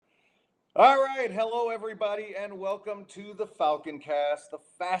All right. Hello, everybody, and welcome to the Falcon Cast, the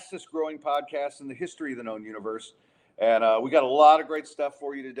fastest growing podcast in the history of the known universe. And we got a lot of great stuff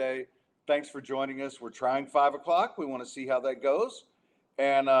for you today. Thanks for joining us. We're trying 5 o'clock. We want to see how that goes.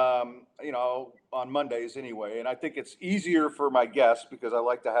 And, on Mondays anyway. And I think it's easier for my guests because I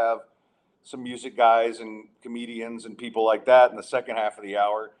like to have some music guys and comedians and people like that in the second half of the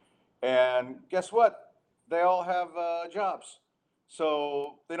hour. And guess what? They all have jobs,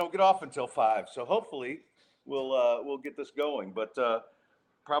 so they don't get off until 5. So hopefully we'll get this going. But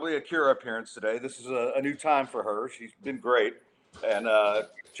probably a Kira appearance today. This is a new time for her. She's been great. And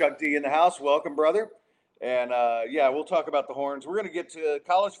Chuck D in the house. Welcome, brother. And yeah, we'll talk about the Horns. We're going to get to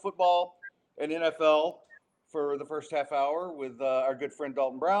college football and NFL for the first half hour with our good friend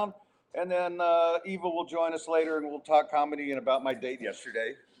Dalton Brown. And then Eva will join us later, and we'll talk comedy and about my date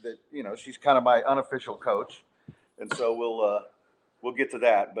yesterday. That she's kind of my unofficial coach, and so we'll get to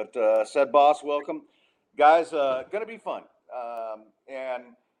that. But said boss, welcome, guys. Gonna be fun, and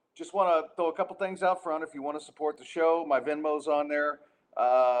just want to throw a couple things out front. If you want to support the show, my Venmo's on there.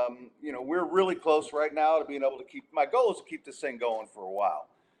 We're really close right now to being able to keep. My goal is to keep this thing going for a while,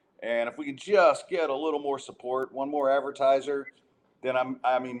 and if we can just get a little more support, one more advertiser, then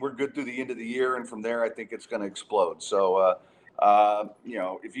we're good through the end of the year, and from there, I think it's going to explode. So,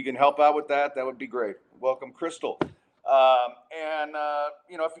 if you can help out with that, that would be great. Welcome, Crystal.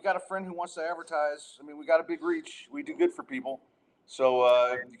 If you got a friend who wants to advertise, we got a big reach. We do good for people. So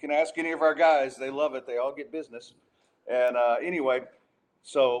you can ask any of our guys. They love it. They all get business. And anyway,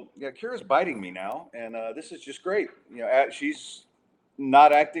 so yeah, Kira's biting me now, and this is just great. She's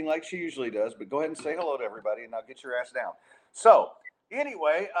not acting like she usually does, but go ahead and say hello to everybody, and I'll get your ass down. So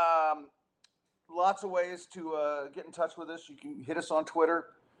anyway, lots of ways to get in touch with us. You can hit us on Twitter.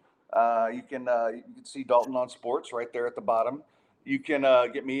 You can see Dalton on Sports right there at the bottom. You can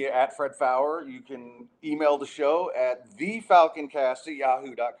get me at Fred Fowler. You can email the show at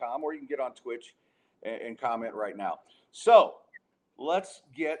thefalconcast@yahoo.com, or you can get on Twitch and comment right now. So let's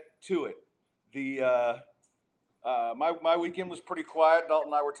get to it. My weekend was pretty quiet. Dalton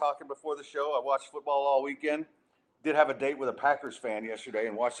and I were talking before the show. I watched football all weekend. Did have a date with a Packers fan yesterday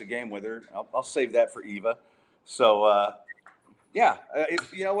and watched the game with her. I'll save that for Eva. So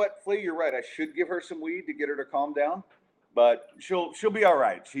you know what, Flea, you're right. I should give her some weed to get her to calm down, but she'll be all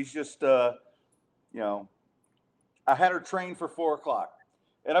right. She's just I had her trained for 4 o'clock,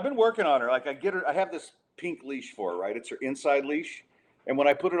 and I've been working on her. Like I have this pink leash for her, right? It's her inside leash, and when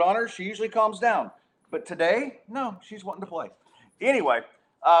I put it on her, she usually calms down. But today, no, she's wanting to play. Anyway,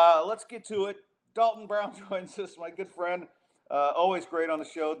 let's get to it. Dalton Brown joins us, my good friend. Always great on the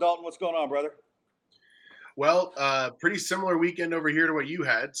show. Dalton, what's going on, brother? Well, pretty similar weekend over here to what you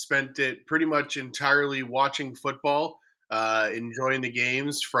had. Spent it pretty much entirely watching football, enjoying the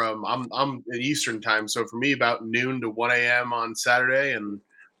games from I'm at Eastern time, so for me about noon to 1 a.m. on Saturday and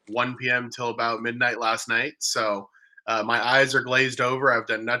 1 p.m. till about midnight last night. So my eyes are glazed over. I've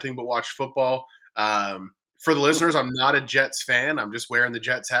done nothing but watch football. For the listeners, I'm not a Jets fan. I'm just wearing the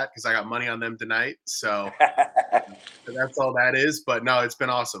Jets hat because I got money on them tonight. So that's all that is. But no, it's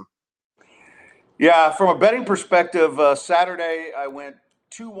been awesome. Yeah, from a betting perspective, Saturday I went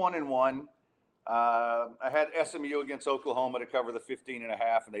 2-1-1. I had SMU against Oklahoma to cover the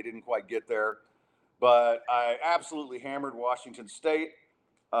 15.5, and they didn't quite get there. But I absolutely hammered Washington State,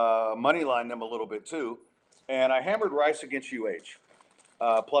 money lined them a little bit too, and I hammered Rice against UH,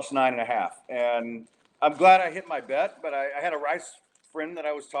 plus 9.5. And I'm glad I hit my bet, but I had a Rice friend that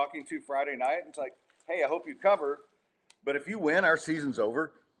I was talking to Friday night, and it's like, hey, I hope you cover, but if you win, our season's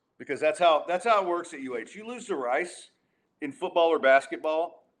over. Because that's how it works at UH. You lose to Rice in football or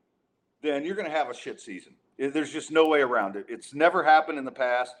basketball, then you're going to have a shit season. There's just no way around it. It's never happened in the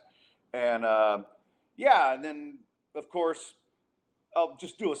past. And and then of course, I'll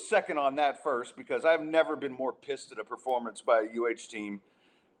just do a second on that first because I've never been more pissed at a performance by a UH team.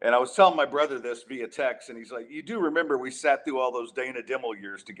 And I was telling my brother this via text, and he's like, "You do remember we sat through all those Dana Dimmel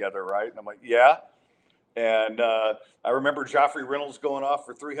years together, right?" And I'm like, "Yeah." And I remember Joffrey Reynolds going off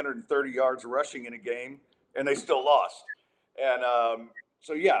for 330 yards rushing in a game, and they still lost. And I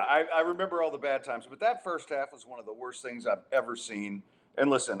remember all the bad times. But that first half was one of the worst things I've ever seen. And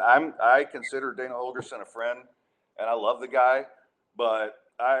listen, I consider Dana Holgorsen a friend, and I love the guy, but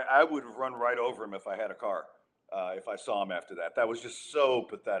I would have run right over him if I had a car, if I saw him after that. That was just so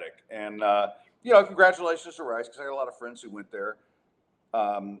pathetic. And congratulations to Rice because I got a lot of friends who went there.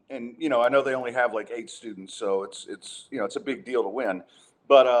 I know they only have like 8 students, so it's a big deal to win.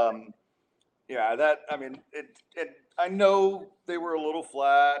 But I know they were a little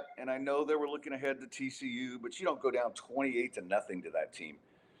flat, and I know they were looking ahead to TCU, but you don't go down 28-0 to that team.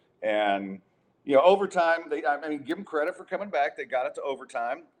 And, overtime, give them credit for coming back. They got it to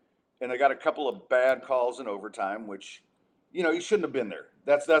overtime, and they got a couple of bad calls in overtime, which, you shouldn't have been there.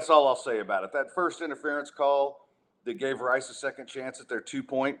 That's all I'll say about it. That first interference call that gave Rice a second chance at their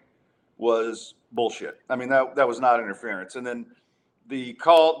 2-point was bullshit. That was not interference. And then the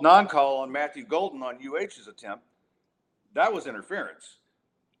non-call on Matthew Golden on UH's attempt, that was interference.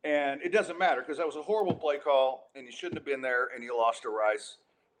 And it doesn't matter because that was a horrible play call, and you shouldn't have been there, and you lost to Rice.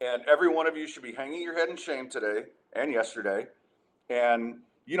 And every one of you should be hanging your head in shame today and yesterday. And,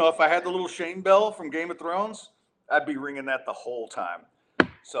 if I had the little shame bell from Game of Thrones, I'd be ringing that the whole time.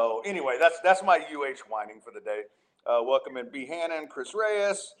 So anyway, that's my whining for the day. Welcome in B. Hannon, Chris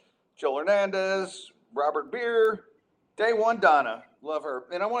Reyes, Joel Hernandez, Robert Beer, Day One Donna. Love her.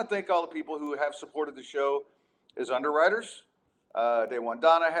 And I want to thank all the people who have supported the show as underwriters. Day One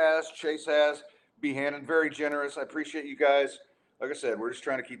Donna has, Chase has, B. Hannon, very generous. I appreciate you guys. Like I said, we're just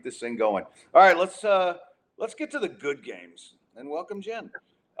trying to keep this thing going. All right, let's get to the good games. And welcome, Jen.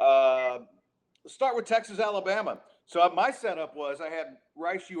 Let's start with Texas, Alabama. So my setup was I had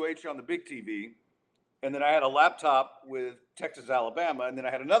Rice UH on the big TV, and then I had a laptop with Texas, Alabama, and then I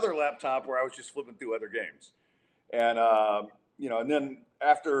had another laptop where I was just flipping through other games. And, and then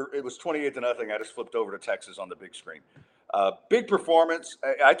after it was 28-0, I just flipped over to Texas on the big screen. Big performance.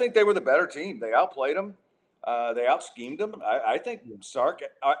 I think they were the better team. They outplayed them. They out-schemed them. I think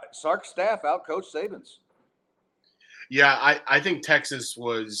Sark's staff out-coached Saban's. Yeah, I think Texas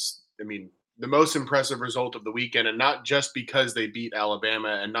was, the most impressive result of the weekend, and not just because they beat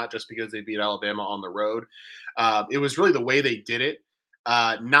Alabama and not just because they beat Alabama on the road. It was really the way they did it.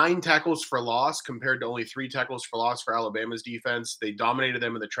 9 tackles for loss compared to only 3 tackles for loss for Alabama's defense. They dominated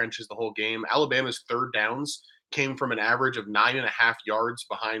them in the trenches the whole game. Alabama's third downs came from an average of 9.5 yards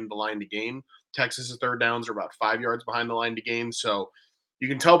behind the line to gain. Texas's third downs are about 5 yards behind the line to gain. So you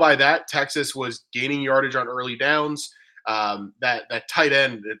can tell by that Texas was gaining yardage on early downs. That tight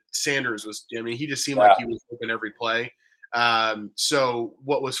end, Sanders was, he just seemed like he was open every play. So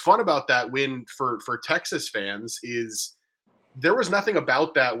what was fun about that win for Texas fans is there was nothing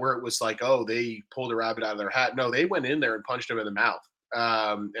about that where it was like, oh, they pulled a rabbit out of their hat. No, they went in there and punched him in the mouth.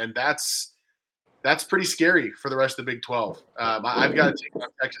 And that's pretty scary for the rest of the Big 12. I've got to take on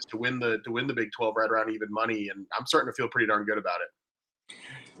Texas to win the Big 12 right around even money, and I'm starting to feel pretty darn good about it.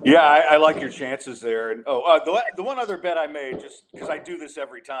 Yeah, I like your chances there. And the one other bet I made, just because I do this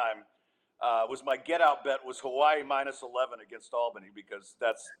every time, was my get out bet was Hawaii -11 against Albany, because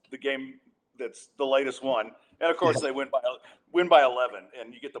that's the game that's the latest one. And of course they win by 11,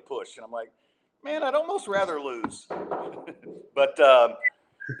 and you get the push. And I'm like, man, I'd almost rather lose. But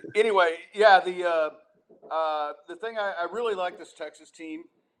anyway, yeah, the thing I really like this Texas team,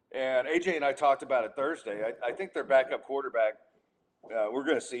 and AJ and I talked about it Thursday. I think their backup quarterback, we're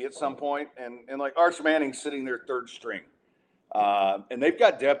going to see at some point, and like Arch Manning's sitting there third string, and they've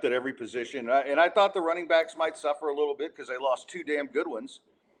got depth at every position. And I thought the running backs might suffer a little bit because they lost 2 damn good ones,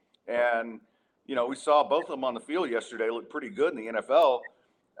 and we saw both of them on the field yesterday look pretty good in the NFL,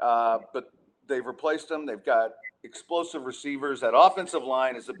 but they've replaced them. They've got explosive receivers. That offensive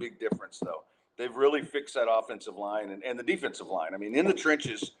line is a big difference, though. They've really fixed that offensive line and the defensive line. In the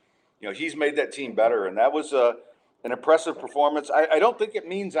trenches, he's made that team better, and that was an impressive performance. I don't think it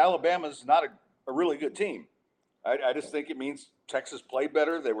means Alabama's not a really good team. I just think it means Texas played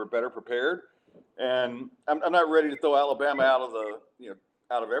better. They were better prepared, and I'm not ready to throw Alabama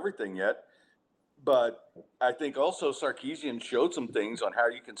out of everything yet. But I think also Sarkisian showed some things on how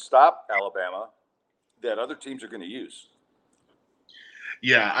you can stop Alabama that other teams are going to use.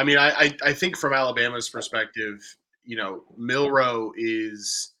 Yeah, I think from Alabama's perspective, Milroe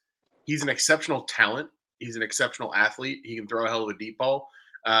he's an exceptional talent. He's an exceptional athlete. He can throw a hell of a deep ball.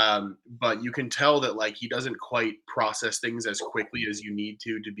 But you can tell that he doesn't quite process things as quickly as you need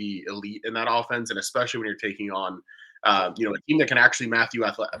to be elite in that offense, and especially when you're taking on a team that can actually match you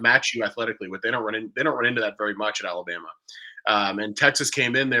athletically. But they don't run into that very much at Alabama. And Texas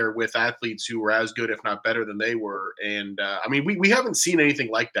came in there with athletes who were as good, if not better, than they were. And we haven't seen anything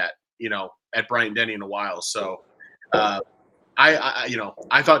like that, at Bryant-Denny in a while. So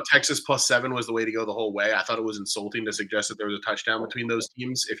I thought Texas +7 was the way to go the whole way. I thought it was insulting to suggest that there was a touchdown between those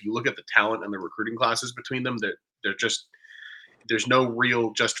teams. If you look at the talent and the recruiting classes between them, there's no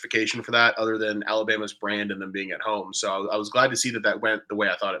real justification for that other than Alabama's brand and them being at home. So I was glad to see that went the way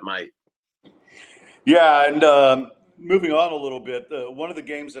I thought it might. Yeah, and moving on a little bit, one of the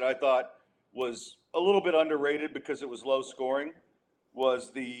games that I thought was a little bit underrated because it was low scoring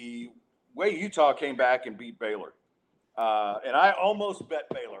was the way Utah came back and beat Baylor. And I almost bet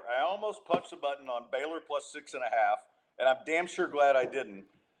Baylor. I almost punched the button on Baylor +6.5, and I'm damn sure glad I didn't.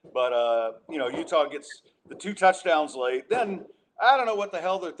 But Utah gets the 2 touchdowns late. Then I don't know what the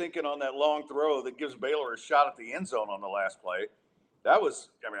hell they're thinking on that long throw that gives Baylor a shot at the end zone on the last play. That was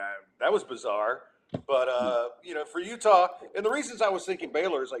bizarre. But for Utah, and the reasons I was thinking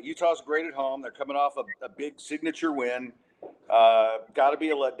Baylor is like Utah's great at home. They're coming off a big signature win. Got to be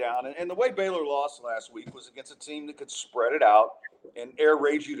a letdown. And the way Baylor lost last week was against a team that could spread it out and air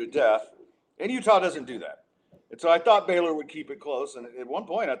raid you to death. And Utah doesn't do that. And so I thought Baylor would keep it close. And at one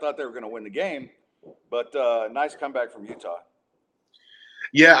point, I thought they were going to win the game. But nice comeback from Utah.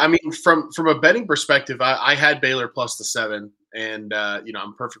 Yeah, I mean, from a betting perspective, I had Baylor plus the 7, and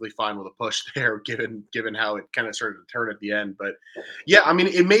I'm perfectly fine with a push there, given how it kind of started to turn at the end. But yeah, I mean,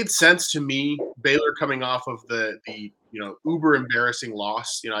 it made sense to me. Baylor coming off of the uber embarrassing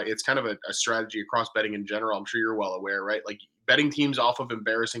loss. It's kind of a strategy across betting in general. I'm sure you're well aware, right? Like betting teams off of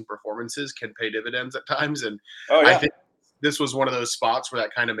embarrassing performances can pay dividends at times, and I think this was one of those spots where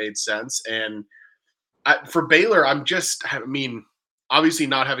that kind of made sense. And for Baylor, I mean, obviously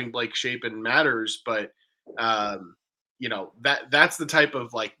not having Blake Shapen matters, but that's the type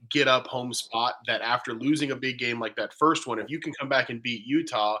of like get up home spot that after losing a big game like that first one, if you can come back and beat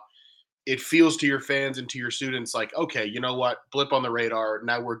Utah, it feels to your fans and to your students like, okay, you know what, blip on the radar.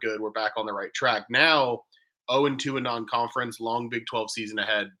 Now we're good. We're back on the right track. Now, 0-2 in non-conference, long Big 12 season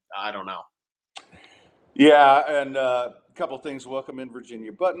ahead. I don't know. Yeah, and a couple things. Welcome in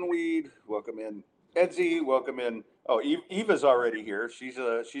Virginia Buttonweed. Welcome in Edsy. Welcome in. Oh, Eva's already here. She's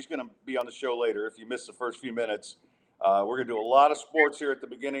going to be on the show later. If you missed the first few minutes, we're going to do a lot of sports here at the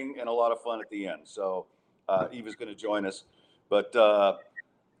beginning and a lot of fun at the end. So Eva's going to join us. But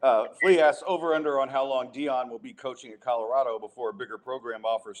Flea asks over under on how long Dion will be coaching at Colorado before a bigger program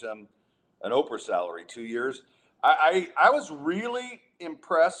offers him an Oprah salary. 2 years. I was really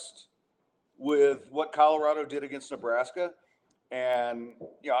impressed with what Colorado did against Nebraska. And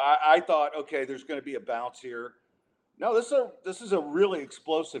I thought, okay, there's going to be a bounce here. No, this is a really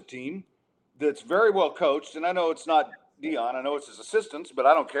explosive team that's very well coached. And I know it's not Dion. I know it's his assistants, but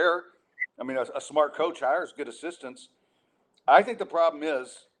I don't care. I mean, a smart coach hires good assistants. I think the problem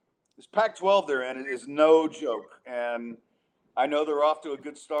is this Pac-12 they're in is no joke. And I know they're off to a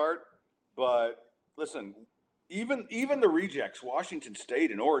good start, but listen, even the rejects, Washington State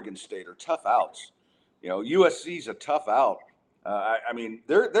and Oregon State are tough outs. USC's a tough out. I mean,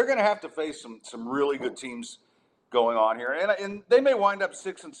 they're going to have to face some really good teams going on here, and they may wind up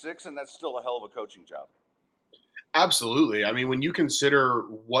 6-6, and that's still a hell of a coaching job. Absolutely. I mean, when you consider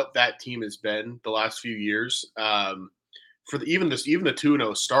what that team has been the last few years, even the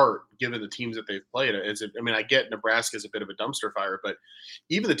 2-0 start, given the teams that they've played, I get Nebraska is a bit of a dumpster fire, but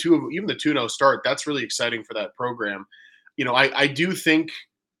even the 2-0 start, that's really exciting for that program. I do think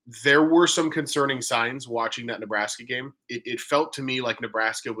there were some concerning signs watching that Nebraska game. It felt to me like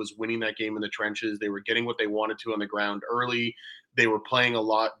Nebraska was winning that game in the trenches. They were getting what they wanted to on the ground early. They were playing a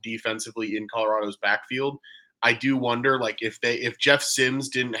lot defensively in Colorado's backfield. I do wonder, like, if Jeff Sims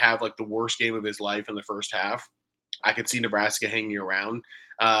didn't have like the worst game of his life in the first half, I could see Nebraska hanging around.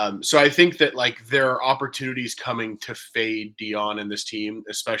 So I think that like there are opportunities coming to fade Dion in this team,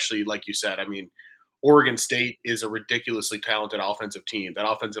 especially like you said. I mean, Oregon State is a ridiculously talented offensive team. That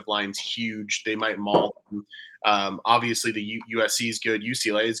offensive line's huge. They might maul them. Obviously, the USC is good.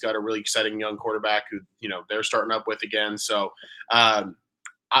 UCLA's got a really exciting young quarterback who they're starting up with again. So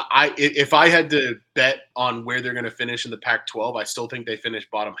if I had to bet on where they're going to finish in the Pac-12, I still think they finish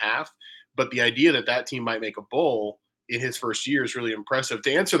bottom half. But the idea that team might make a bowl in his first year is really impressive.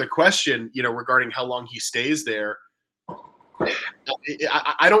 To answer the question, regarding how long he stays there,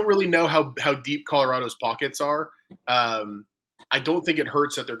 I don't really know how deep Colorado's pockets are. I don't think it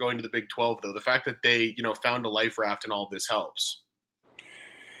hurts that they're going to the Big 12, though. The fact that they, found a life raft and all of this helps.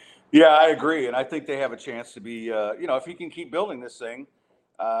 Yeah, I agree, and I think they have a chance to be. If he can keep building this thing,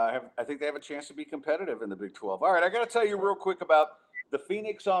 I think they have a chance to be competitive in the Big 12. All right, I got to tell you real quick about the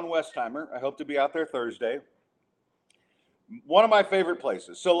Phoenix on Westheimer. I hope to be out there Thursday. One of my favorite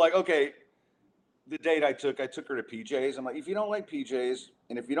places. So, like, okay, the date I took her to PJ's. I'm like, if you don't like PJ's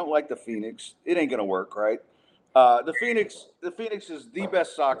and if you don't like the Phoenix, it ain't gonna work, right? The Phoenix is the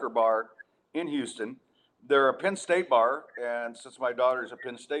best soccer bar in Houston. They're a Penn State bar, and since my daughter's a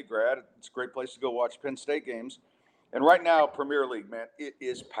Penn State grad, it's a great place to go watch Penn State games. And right now, Premier League, man, it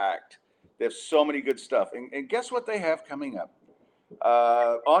is packed. They have so many good stuff. And guess what they have coming up?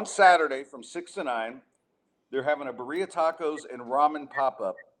 On Saturday from 6 to 9, they're having a burrito tacos and ramen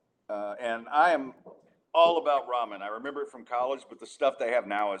pop-up. And I am all about ramen. I remember it from college, but the stuff they have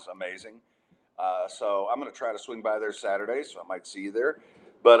now is amazing. So I'm going to try to swing by there Saturday, so I might see you there.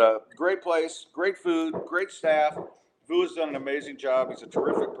 But great place, great food, great staff. Vu has done an amazing job. He's a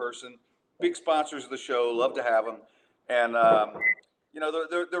terrific person. Big sponsors of the show. Love to have him. And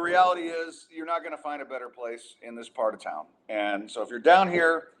the reality is you're not going to find a better place in this part of town. And so if you're down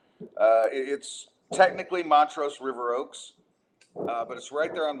here, it's technically Montrose River Oaks, but it's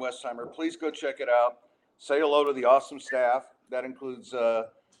right there on Westheimer. Please go check it out. Say hello to the awesome staff. That includes,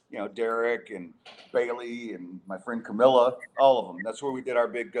 Derek and Bailey and my friend Camilla, all of them. That's where we did our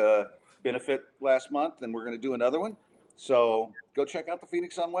big benefit last month, and we're going to do another one. So go check out the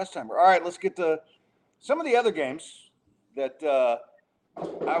Phoenix on Westheimer. All right, let's get to some of the other games that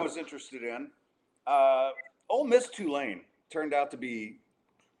I was interested in. Ole Miss Tulane turned out to be,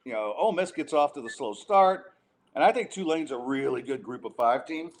 Ole Miss gets off to the slow start, and I think Tulane's a really good group of 5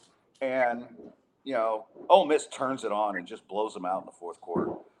 team, and Ole Miss turns it on and just blows them out in the fourth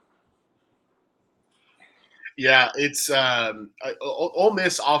quarter. Yeah, it's Ole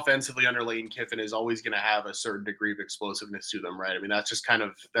Miss offensively under Lane Kiffin is always going to have a certain degree of explosiveness to them, right? I mean, that's kind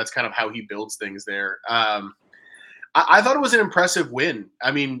of how he builds things there. I thought it was an impressive win.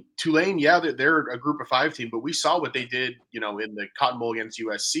 I mean, Tulane, yeah, they're a group of 5 team, but we saw what they did, in the Cotton Bowl against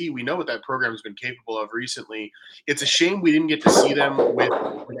USC. We know what that program's been capable of recently. It's a shame we didn't get to see them with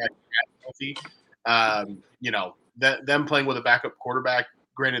that healthy. Them playing with a backup quarterback.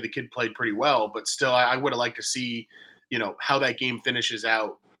 Granted, the kid played pretty well, but still, I would have liked to see, how that game finishes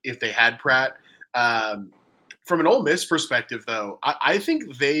out if they had Pratt. From an Ole Miss perspective, though, I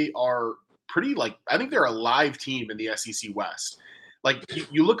think they are I think they're a live team in the SEC West. Like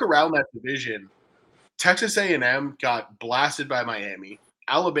you look around that division, Texas A&M got blasted by Miami.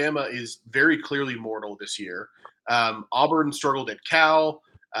 Alabama is very clearly mortal this year. Auburn struggled at Cal.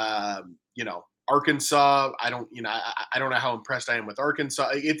 Arkansas. I don't know how impressed I am with Arkansas.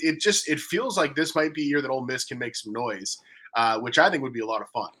 It feels like this might be a year that Ole Miss can make some noise, which I think would be a lot of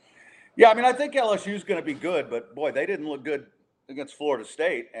fun. Yeah, I mean, I think LSU is going to be good, but boy, they didn't look good against Florida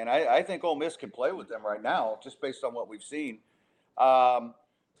State, and I think Ole Miss can play with them right now, just based on what we've seen. Um,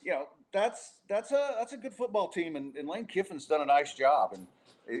 that's a good football team, and Lane Kiffin's done a nice job, and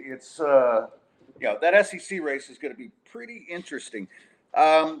it's that SEC race is going to be pretty interesting.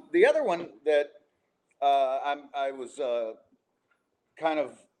 The other one that I was kind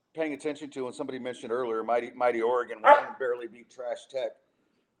of paying attention to, and somebody mentioned earlier, mighty Oregon, when they barely beat Trash Tech.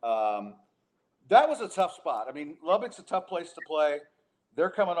 That was a tough spot. I mean, Lubbock's a tough place to play.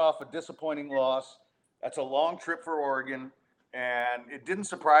 They're coming off a disappointing loss. That's a long trip for Oregon, and it didn't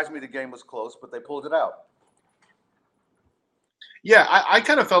surprise me the game was close, but they pulled it out. Yeah, I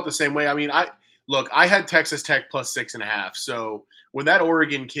kind of felt the same way. I mean, I had Texas Tech plus 6.5. So when that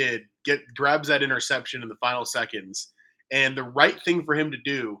Oregon kid grabs that interception in the final seconds, and the right thing for him to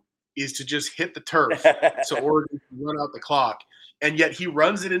do is to just hit the turf so Oregon can run out the clock, and yet he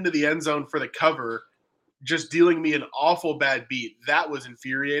runs it into the end zone for the cover, just dealing me an awful bad beat. That was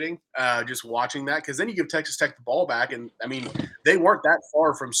infuriating, just watching that, because then you give Texas Tech the ball back, and I mean, they weren't that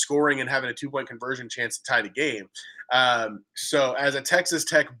far from scoring and having a 2-point conversion chance to tie the game. So as a Texas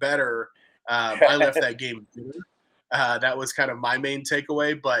Tech bettor, I left that game bitter. That was kind of my main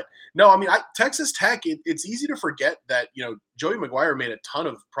takeaway. But no, I mean, Texas Tech, it's easy to forget that, Joey McGuire made a ton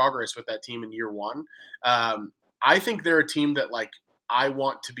of progress with that team in year one. I think they're a team that, like, I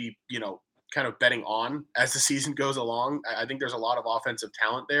want to be, kind of betting on as the season goes along. I think there's a lot of offensive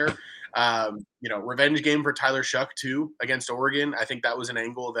talent there. Revenge game for Tyler Shuck too against Oregon. I think that was an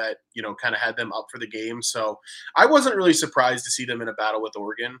angle that, kind of had them up for the game. So I wasn't really surprised to see them in a battle with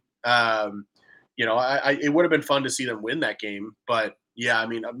Oregon. It would have been fun to see them win that game, but yeah, I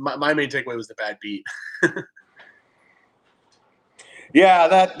mean, my main takeaway was the bad beat. Yeah,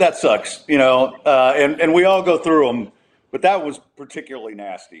 that sucks, and we all go through them, but that was particularly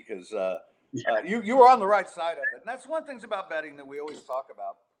nasty because you were on the right side of it. And that's one of the things about betting that we always talk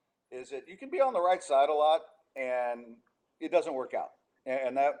about is that you can be on the right side a lot and it doesn't work out.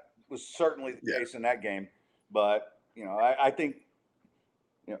 And that was certainly the case in that game. But, I think,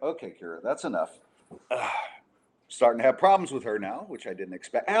 okay, Kira, that's enough. Starting to have problems with her now, which I didn't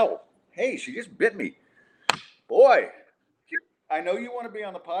expect. Ow. Hey, she just bit me. Boy, I know you want to be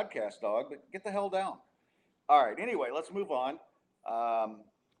on the podcast, dog, but get the hell down. All right. Anyway, let's move on.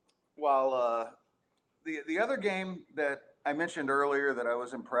 The other game that I mentioned earlier that I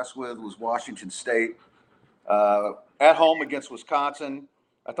was impressed with was Washington State at home against Wisconsin.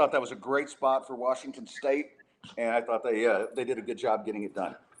 I thought that was a great spot for Washington State, and I thought they did a good job getting it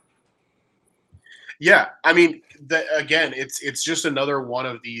done. Yeah, I mean, again, it's just another one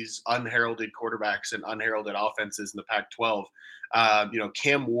of these unheralded quarterbacks and unheralded offenses in the Pac-12.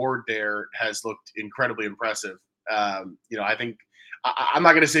 Cam Ward there has looked incredibly impressive. I think I'm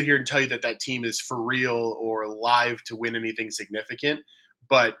not going to sit here and tell you that team is for real or live to win anything significant,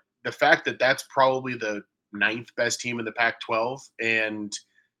 but the fact that that's probably the ninth best team in the Pac-12, and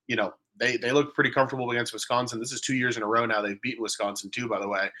they look pretty comfortable against Wisconsin. This is 2 years in a row now they've beaten Wisconsin too, by the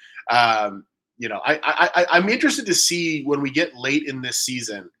way. I'm interested to see when we get late in this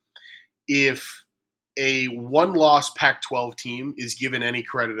season if a one-loss Pac-12 team is given any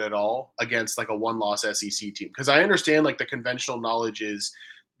credit at all against like a one-loss SEC team. Because I understand like the conventional knowledge is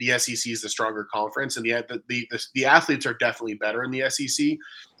the SEC is the stronger conference, and the athletes are definitely better in the SEC.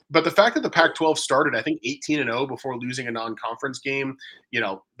 But the fact that the Pac-12 started, I think 18-0 before losing a non-conference game,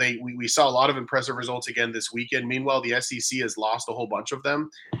 we saw a lot of impressive results again this weekend. Meanwhile, the SEC has lost a whole bunch of them.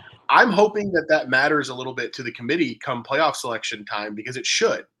 I'm hoping that matters a little bit to the committee come playoff selection time, because it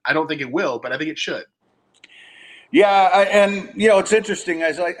should. I don't think it will, but I think it should. Yeah, it's interesting.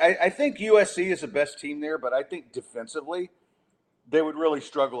 As I think USC is the best team there, but I think defensively they would really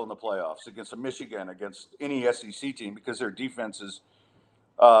struggle in the playoffs against a Michigan, against any SEC team, because their defense is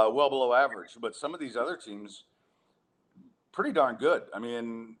well below average. But some of these other teams, pretty darn good. I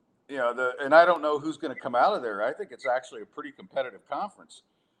mean, and I don't know who's going to come out of there. I think it's actually a pretty competitive conference,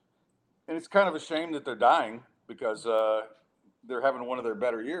 and it's kind of a shame that they're dying, because they're having one of their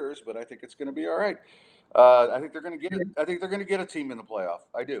better years. But I think it's going to be all right. I think they're going to get it. I think they're going to get a team in the playoff.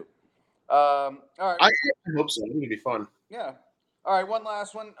 I do. All right. I hope so. I think it'd be fun. Yeah. All right. One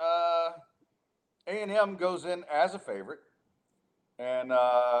last one. A&M goes in as a favorite, and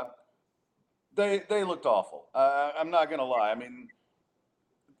they looked awful. I'm not going to lie. I mean,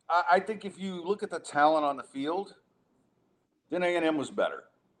 I think if you look at the talent on the field, then A&M was better.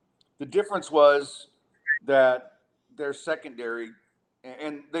 The difference was that their secondary,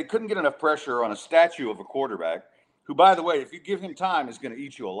 and they couldn't get enough pressure on a statue of a quarterback, who, by the way, if you give him time, is going to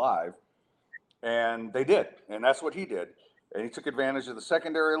eat you alive. And they did, and that's what he did. And he took advantage of the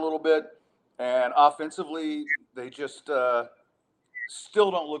secondary a little bit. And offensively, they just still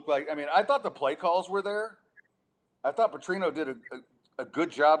don't look like. I mean, I thought the play calls were there. I thought Petrino did a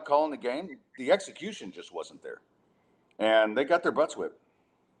good job calling the game. The execution just wasn't there, and they got their butts whipped.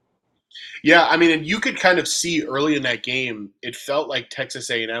 Yeah, I mean, and you could kind of see early in that game, it felt like Texas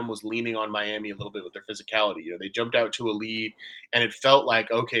A&M was leaning on Miami a little bit with their physicality. They jumped out to a lead, and it felt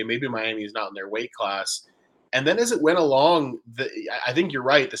like, okay, maybe Miami is not in their weight class. And then as it went along, I think you're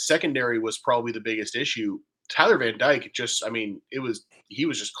right. The secondary was probably the biggest issue. Tyler Van Dyke he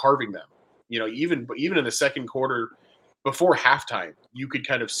was just carving them. Even in the second quarter, before halftime, you could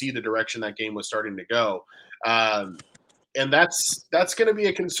kind of see the direction that game was starting to go. And that's going to be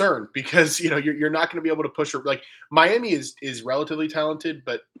a concern, because you're not going to be able to push her. Like, Miami is relatively talented,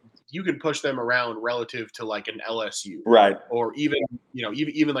 but you can push them around relative to like an LSU, right? Or even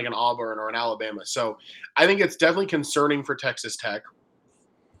like an Auburn or an Alabama. So I think it's definitely concerning for Texas Tech.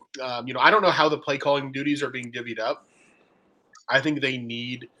 I don't know how the play calling duties are being divvied up. I think they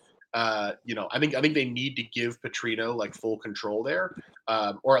need. I think they need to give Petrino like full control there,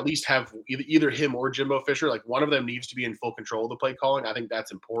 or at least have either him or Jimbo Fisher. Like, one of them needs to be in full control of the play calling. I think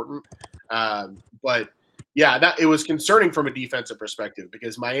that's important. But yeah, it was concerning from a defensive perspective,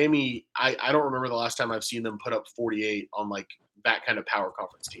 because Miami, I don't remember the last time I've seen them put up 48 on like that kind of power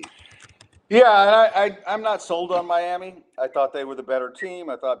conference team. Yeah, and I'm not sold on Miami. I thought they were the better team.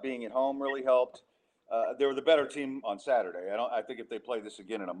 I thought being at home really helped. They were the better team on Saturday. I think if they play this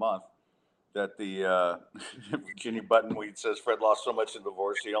again in a month, that the Virginia Buttonweed says Fred lost so much in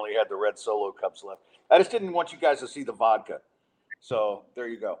divorce he only had the red Solo cups left. I just didn't want you guys to see the vodka. So there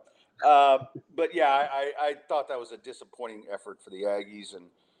you go. But yeah, I thought that was a disappointing effort for the Aggies, and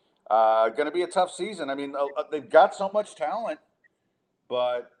going to be a tough season. I mean, they've got so much talent,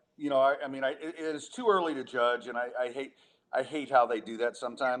 but it is too early to judge, and I hate how they do that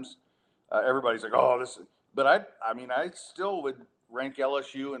sometimes. Everybody's like, oh, but I still would rank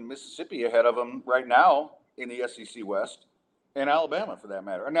LSU and Mississippi ahead of them right now in the SEC West, and Alabama for that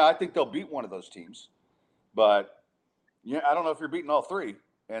matter. Now, I think they'll beat one of those teams, but I don't know if you're beating all three,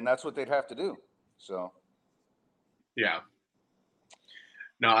 and that's what they'd have to do. So, yeah,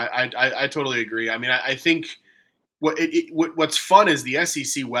 no, I totally agree. I mean, I think what's fun is the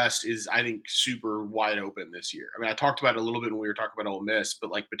SEC West is, I think, super wide open this year. I mean, I talked about it a little bit when we were talking about Ole Miss, but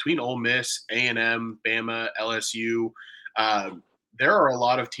like between Ole Miss, A&M, Bama, LSU, there are a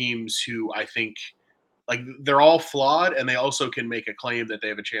lot of teams who I think, like, they're all flawed, and they also can make a claim that they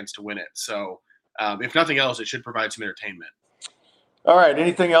have a chance to win it. So if nothing else, it should provide some entertainment. All right.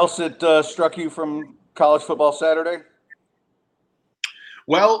 Anything else that struck you from college football Saturday?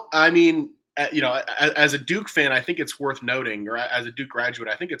 Well, I mean, as a Duke fan, I think it's worth noting, or as a Duke graduate,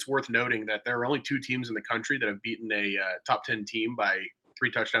 I think it's worth noting that there are only 2 teams in the country that have beaten a top 10 team by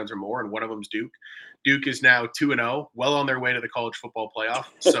 3 touchdowns or more, and one of them's Duke. Duke is now 2-0, well on their way to the college football playoff.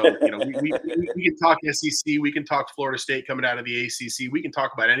 So, we can talk SEC, we can talk Florida State coming out of the ACC, we can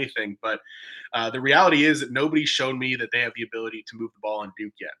talk about anything, but the reality is that nobody's shown me that they have the ability to move the ball on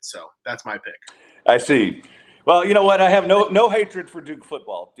Duke yet. So that's my pick. I see. Well, you know what? I have no hatred for Duke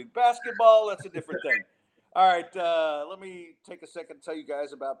football. Duke basketball, that's a different thing. All right, let me take a second to tell you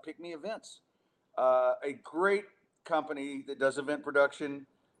guys about Pick Me Events, a great company that does event production,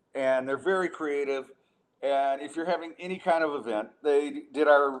 and they're very creative. And if you're having any kind of event, they did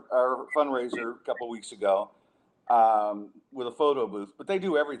our fundraiser a couple weeks ago with a photo booth, but they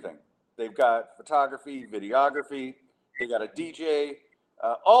do everything. They've got photography, videography, they got a DJ,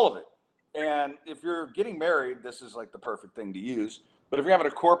 all of it. And if you're getting married, this is like the perfect thing to use. But if you're having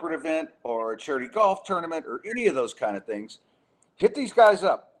a corporate event or a charity golf tournament or any of those kind of things, hit these guys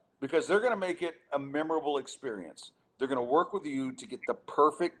up because they're going to make it a memorable experience. They're going to work with you to get the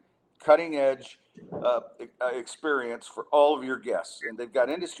perfect cutting edge experience for all of your guests. And they've got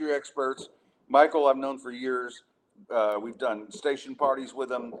industry experts. Michael, I've known for years. We've done station parties with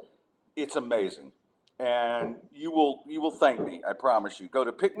them. It's amazing. And you will thank me, I promise you. Go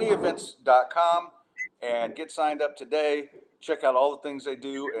to pickmeevents.com and get signed up today. Check out all the things they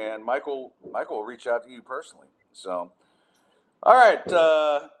do, and Michael will reach out to you personally. So, all right,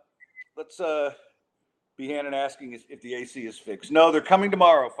 let's be Hannon asking if the AC is fixed. No, they're coming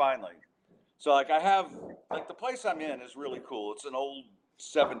tomorrow finally. So like I have the place I'm in is really cool. It's an old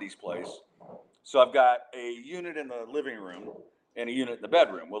 70s place. So I've got a unit in the living room and a unit in the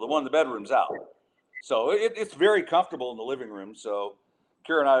bedroom. Well, the one in the bedroom's out. So it's very comfortable in the living room. So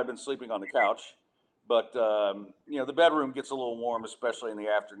Kira and I have been sleeping on the couch, but the bedroom gets a little warm, especially in the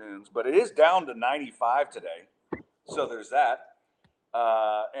afternoons. But it is down to 95 today, so there's that.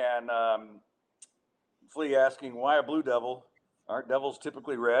 And Flea asking why a blue devil? Aren't devils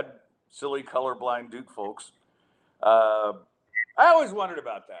typically red? Silly colorblind Duke folks. I always wondered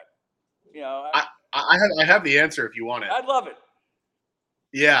about that. I have the answer if you want it. I'd love it.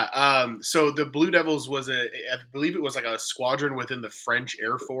 Yeah. So the Blue Devils I believe it was like a squadron within the French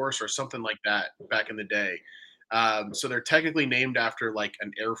Air Force or something like that back in the day. So they're technically named after like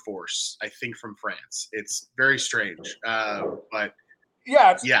an Air Force, I think, from France. It's very strange. But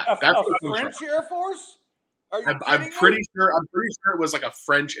that's a French Air Force. I'm pretty sure it was like a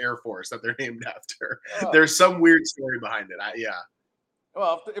French Air Force that they're named after. Oh. There's some weird story behind it.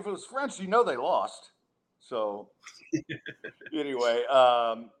 Well, if it was French, they lost. So anyway,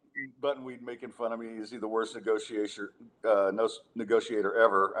 Buttonweed making fun of me. Is he the worst negotiator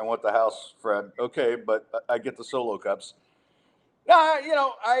ever? I want the house, Fred. Okay, but I get the solo cups. I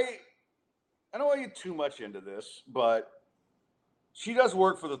don't want to get too much into this, but she does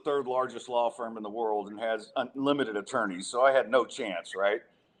work for the third largest law firm in the world and has unlimited attorneys. So I had no chance, right?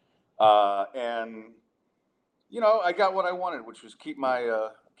 And I got what I wanted, which was keep my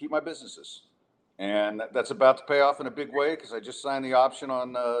businesses. And that's about to pay off in a big way because I just signed the option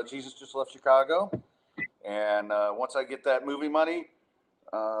on Jesus Just Left Chicago. And once I get that movie money,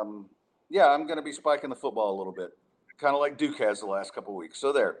 I'm going to be spiking the football a little bit, kind of like Duke has the last couple of weeks.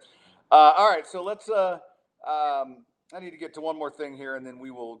 So there. All right, so let's I need to get to one more thing here, and then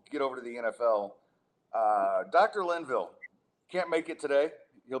we will get over to the NFL. Dr. Linville can't make it today.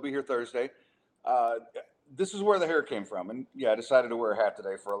 He'll be here Thursday. This is where the hair came from. And I decided to wear a hat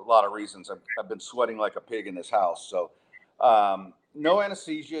today for a lot of reasons. I've been sweating like a pig in this house. So no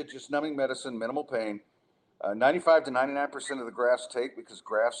anesthesia, just numbing medicine, minimal pain. 95 to 99% of the grafts take because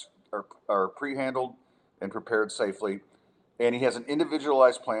grafts are pre-handled and prepared safely. And he has an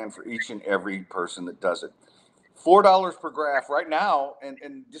individualized plan for each and every person that does it. $4 per graft right now.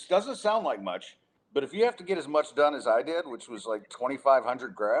 And this doesn't sound like much, but if you have to get as much done as I did, which was like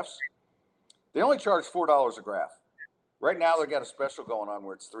 2,500 grafts, they only charge $4 a graft. Right now, they got a special going on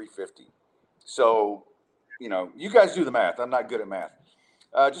where it's $3.50. So, you guys do the math. I'm not good at math.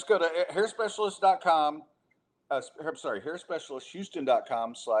 Just go to hairspecialist.com.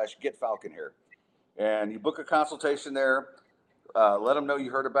 hairspecialisthouston.com/getfalconhair. And you book a consultation there. Let them know you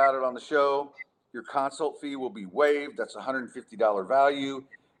heard about it on the show. Your consult fee will be waived. That's $150 value.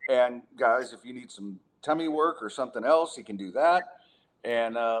 And guys, if you need some tummy work or something else, you can do that.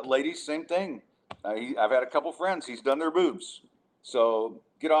 And ladies, same thing. I've had a couple friends. He's done their boobs. So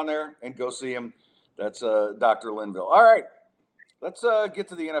get on there and go see him. That's Dr. Linville. All right, let's get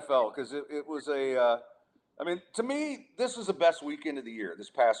to the NFL because it was to me, this was the best weekend of the year, this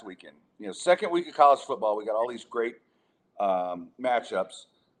past weekend. Second week of college football, we got all these great matchups.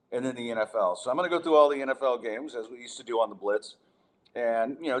 and then the NFL. So I'm going to go through all the NFL games as we used to do on the Blitz.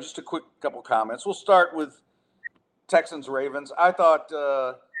 And, just a quick couple comments. We'll start with Texans Ravens. I thought,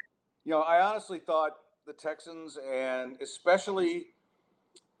 I honestly thought the Texans and especially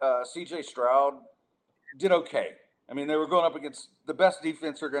CJ Stroud did okay. I mean, they were going up against the best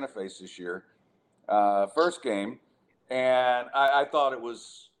defense they're going to face this year, first game, and I thought it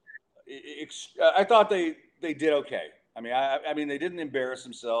was. I thought they did okay. I mean, they didn't embarrass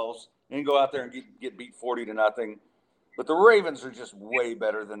themselves. They didn't go out there and get beat 40-0. But the Ravens are just way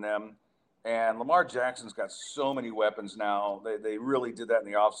better than them. And Lamar Jackson's got so many weapons now. They really did that in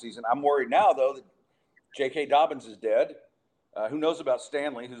the offseason. I'm worried now, though, that J.K. Dobbins is dead. Who knows about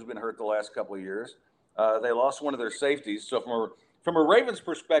Stanley, who's been hurt the last couple of years? They lost one of their safeties. So from a Ravens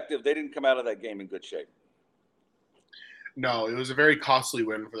perspective, they didn't come out of that game in good shape. No, it was a very costly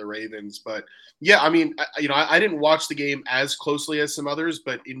win for the Ravens. But yeah, I mean, I didn't watch the game as closely as some others,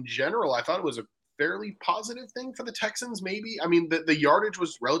 but in general, I thought it was a fairly positive thing for the Texans, maybe. I mean, the yardage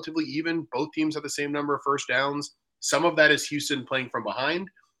was relatively even. Both teams had the same number of first downs. Some of that is Houston playing from behind.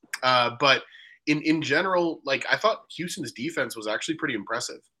 But in general, like, I thought Houston's defense was actually pretty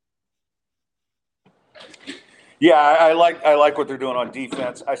impressive. Yeah, I like what they're doing on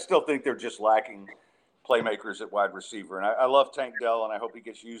defense. I still think they're just lacking playmakers at wide receiver. And I love Tank Dell, and I hope he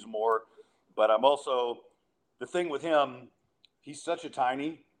gets used more. But I'm also – the thing with him, he's such a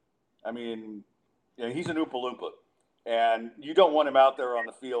tiny – I mean, he's an Oompa Loompa. And you don't want him out there on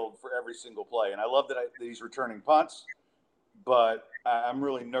the field for every single play. And I love that he's returning punts. But I'm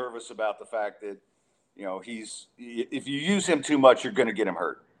really nervous about the fact that, if you use him too much, you're going to get him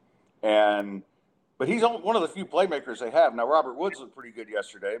hurt. But he's one of the few playmakers they have. Now, Robert Woods looked pretty good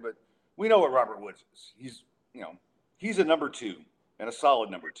yesterday, but we know what Robert Woods is. He's a number two and a solid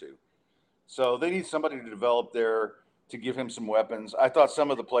number two. So they need somebody to develop there to give him some weapons. I thought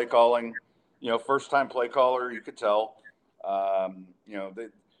some of the play calling, first-time play caller, you could tell.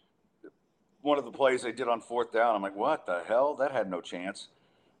 One of the plays they did on fourth down, I'm like, what the hell? That had no chance.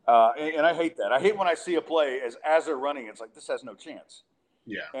 And I hate that. I hate when I see a play as they're running, it's like, this has no chance.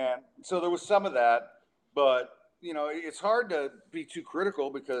 Yeah. And so there was some of that, but it's hard to be too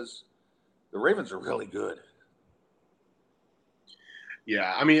critical because the Ravens are really good.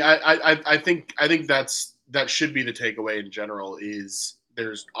 Yeah, I mean, I think that should be the takeaway in general. Is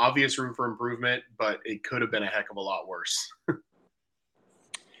there's obvious room for improvement, but it could have been a heck of a lot worse.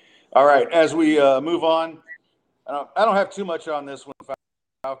 All right, as we move on, I don't have too much on this one.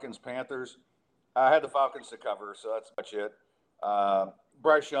 Falcons Panthers. I had the Falcons to cover, so that's much it.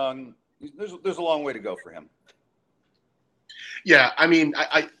 Bryce Young, there's a long way to go for him. Yeah, I mean,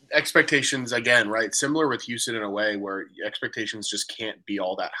 I expectations again, right? Similar with Houston in a way where expectations just can't be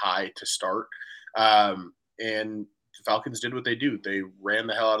all that high to start. And the Falcons did what they do. They ran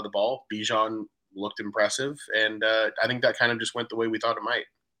the hell out of the ball. Bijan looked impressive, and I think that kind of just went the way we thought it might.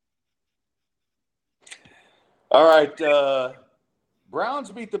 All right,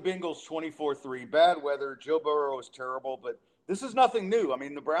 Browns beat the Bengals 24-3. Bad weather. Joe Burrow is terrible, but this is nothing new. I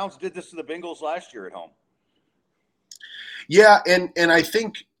mean, the Browns did this to the Bengals last year at home. Yeah, and I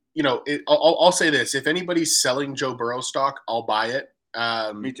think I'll say this: if anybody's selling Joe Burrow stock, I'll buy it.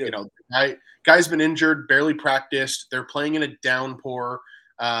 Me too. Guy's been injured, barely practiced. They're playing in a downpour.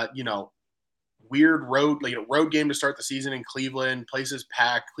 Weird road game to start the season in Cleveland. Places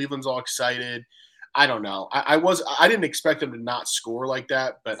packed. Cleveland's all excited. I don't know. I didn't expect them to not score like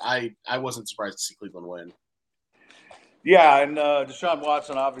that, but I wasn't surprised to see Cleveland win. Yeah, and Deshaun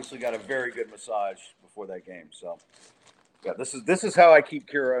Watson obviously got a very good massage before that game. So, yeah, this is how I keep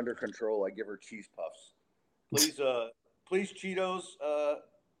Kira under control. I give her cheese puffs. Please, Cheetos. How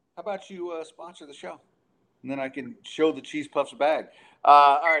about you sponsor the show, and then I can show the cheese puffs bag.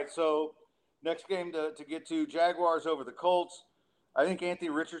 All right, so next game to get to: Jaguars over the Colts. I think Anthony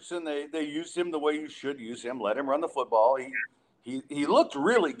Richardson. They used him the way you should use him. Let him run the football. He looked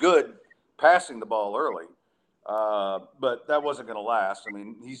really good passing the ball early. But that wasn't going to last. I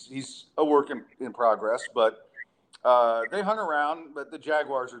mean, he's a work in progress, but they hung around, but the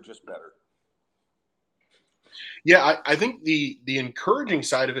Jaguars are just better. Yeah, I think the encouraging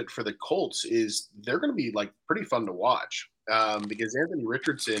side of it for the Colts is they're going to be like pretty fun to watch because Anthony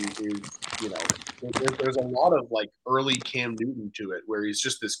Richardson is, there's a lot of like early Cam Newton to it where he's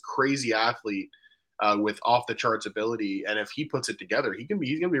just this crazy athlete with off the charts ability, and if he puts it together, he's going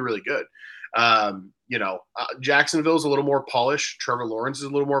to be really good. Jacksonville's a little more polished. Trevor Lawrence is a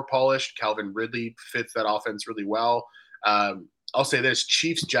little more polished. Calvin Ridley fits that offense really well. I'll say this: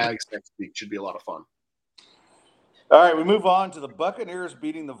 Chiefs Jags next week should be a lot of fun. All right, we move on to the Buccaneers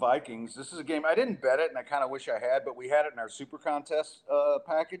beating the Vikings. This is a game I didn't bet it, and I kind of wish I had, but we had it in our Super Contest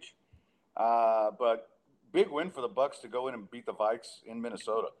package. But big win for the Bucks to go in and beat the Vikes in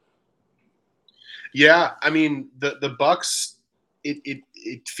Minnesota. Yeah, I mean the Bucks.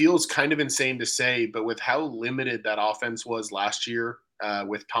 It feels kind of insane to say, but with how limited that offense was last year,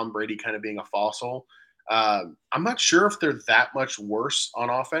 with Tom Brady kind of being a fossil, I'm not sure if they're that much worse on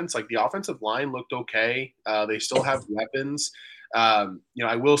offense. Like the offensive line looked okay. They still have weapons.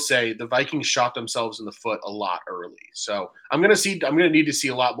 I will say the Vikings shot themselves in the foot a lot early. So I'm gonna need to see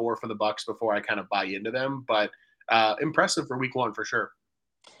a lot more from the Bucks before I kind of buy into them. But impressive for week one for sure.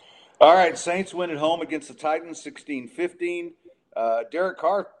 All right, Saints win at home against the Titans 16-15. Derek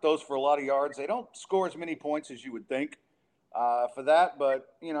Carr throws for a lot of yards. They don't score as many points as you would think for that,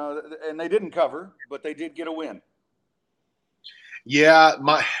 but, and they didn't cover, but they did get a win. Yeah,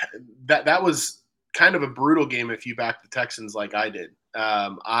 that was kind of a brutal game if you backed the Texans like I did.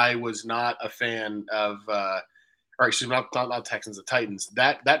 I was not a fan of, or excuse me, not Texans, the Titans.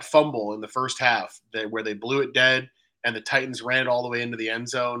 That fumble in the first half, where they blew it dead, and the Titans ran it all the way into the end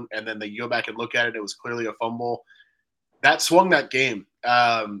zone, and then they go back and look at it, it was clearly a fumble. That swung that game.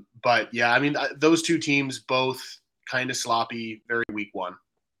 But yeah, I mean, those two teams both kind of sloppy, very week one.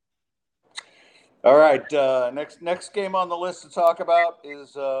 All right, next game on the list to talk about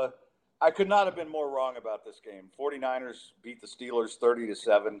is I could not have been more wrong about this game. 49ers beat the Steelers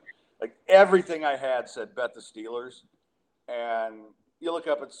 30-7. Like everything I had said bet the Steelers, and you look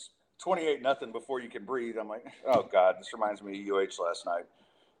up it's 28-0 before you can breathe. I'm like, oh god, this reminds me of UH last night.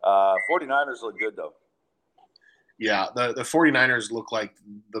 49ers look good though. Yeah, the 49ers look like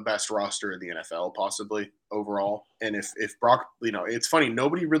the best roster in the NFL, possibly overall. And if Brock, it's funny,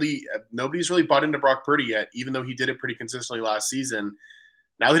 nobody's really bought into Brock Purdy yet, even though he did it pretty consistently last season.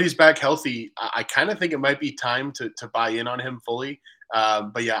 Now that he's back healthy, I kind of think it might be time to buy in on him fully.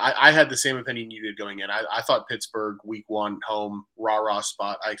 But yeah, I had the same opinion you did going in. I thought Pittsburgh week one home rah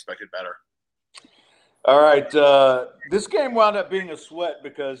spot. I expected better. All right, this game wound up being a sweat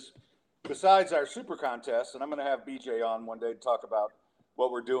because besides our super contest, and I'm going to have BJ on one day to talk about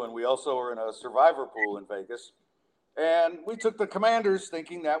what we're doing. We also are in a survivor pool in Vegas, and we took the Commanders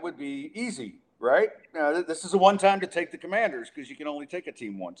thinking that would be easy, right? This is a one time to take the Commanders because you can only take a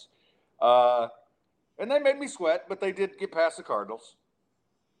team once. And they made me sweat, but they did get past the Cardinals.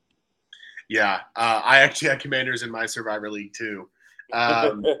 Yeah, I actually had Commanders in my survivor league too.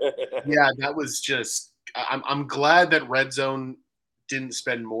 Yeah, that was just. I'm glad that Red Zone didn't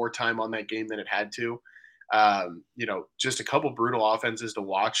spend more time on that game than it had to. Just a couple brutal offenses to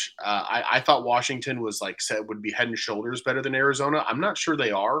watch. I thought Washington was would be head and shoulders better than Arizona. I'm not sure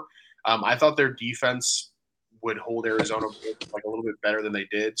they are. I thought their defense would hold Arizona like a little bit better than they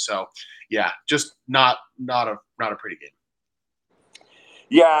did. So, yeah, just not a pretty game.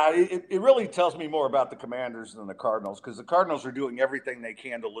 Yeah, it really tells me more about the Commanders than the Cardinals because the Cardinals are doing everything they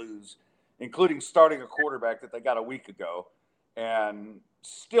can to lose, including starting a quarterback that they got a week ago and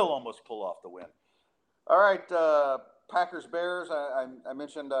still almost pull off the win. All right, Packers Bears. I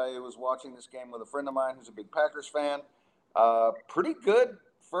mentioned I was watching this game with a friend of mine who's a big Packers fan. Pretty good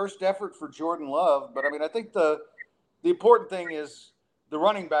first effort for Jordan Love, but I mean, I think the important thing is the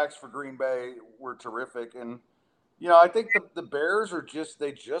running backs for Green Bay were terrific, and I think the Bears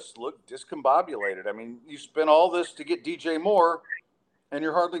they just look discombobulated. I mean, you spent all this to get DJ Moore, and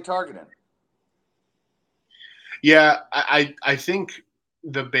you're hardly targeting. Yeah, I think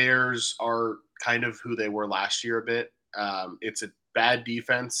the Bears are kind of who they were last year a bit. It's a bad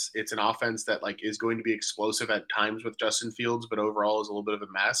defense. It's an offense that is going to be explosive at times with Justin Fields, but overall is a little bit of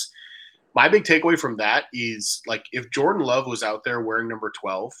a mess. My big takeaway from that is if Jordan Love was out there wearing number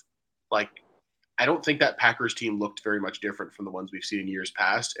 12, I don't think that Packers team looked very much different from the ones we've seen in years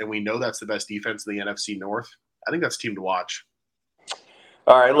past. And we know that's the best defense in the NFC North. I think that's a team to watch.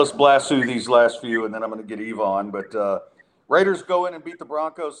 All right, let's blast through these last few, and then I'm going to get Eve on. But Raiders go in and beat the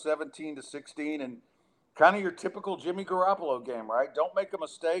Broncos 17-16, and kind of your typical Jimmy Garoppolo game, right? Don't make a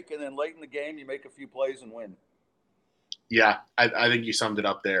mistake, and then late in the game, you make a few plays and win. Yeah, I think you summed it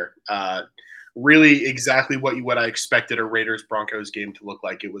up there. Really, exactly what I expected a Raiders Broncos game to look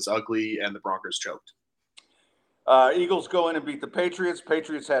like. It was ugly, and the Broncos choked. Eagles go in and beat the Patriots.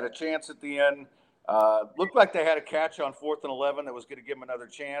 Patriots had a chance at the end. Looked like they had a catch on 4th and 11 that was going to give them another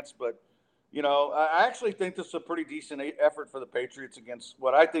chance. But, I actually think this is a pretty decent effort for the Patriots against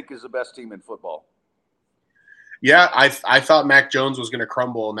what I think is the best team in football. Yeah, I thought Mac Jones was going to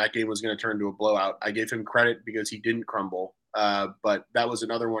crumble and that game was going to turn into a blowout. I gave him credit because he didn't crumble. But that was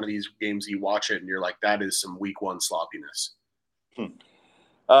another one of these games you watch it and you're like, that is some week one sloppiness. Game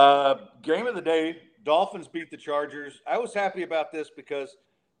of the day, Dolphins beat the Chargers. I was happy about this because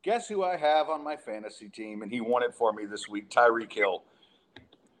guess who I have on my fantasy team, and he won it for me this week, Tyreek Hill.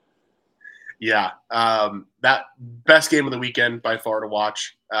 Yeah, that best game of the weekend by far to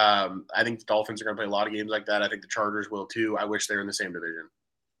watch. I think the Dolphins are going to play a lot of games like that. I think the Chargers will too. I wish they were in the same division.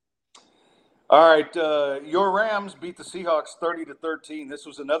 All right, your Rams beat the Seahawks 30-13. This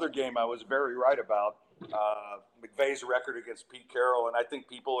was another game I was very right about. McVay's record against Pete Carroll, and I think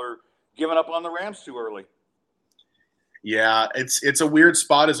people are giving up on the Rams too early. Yeah, it's a weird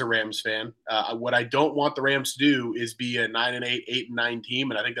spot as a Rams fan. What I don't want the Rams to do is be a 9-8, 8-9 team,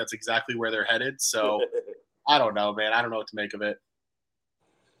 and I think that's exactly where they're headed. So I don't know, man. I don't know what to make of it.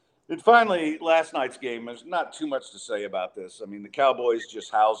 And finally, last night's game, there's not too much to say about this. I mean, the Cowboys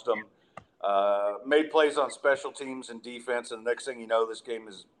just housed them, made plays on special teams and defense, and the next thing you know, this game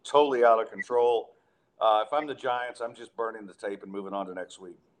is totally out of control. If I'm the Giants, I'm just burning the tape and moving on to next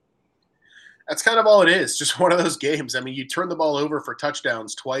week. That's kind of all it is. Just one of those games. I mean, you turn the ball over for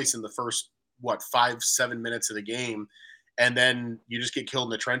touchdowns twice in the first, 5-7 minutes of the game, and then you just get killed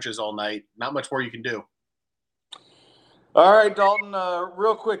in the trenches all night. Not much more you can do. All right, Dalton,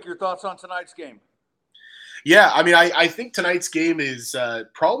 real quick, your thoughts on tonight's game? Yeah, I mean, I think tonight's game is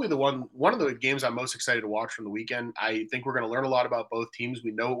probably one of the games I'm most excited to watch from the weekend. I think we're going to learn a lot about both teams. We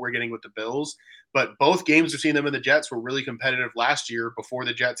know what we're getting with the Bills, but both games we've seen them and the Jets were really competitive last year before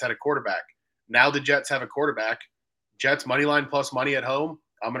the Jets had a quarterback. Now the Jets have a quarterback. Jets money line plus money at home.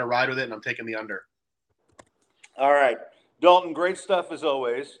 I'm going to ride with it, and I'm taking the under. All right. Dalton, great stuff as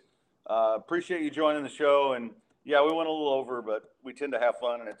always. Appreciate you joining the show. And, yeah, we went a little over, but we tend to have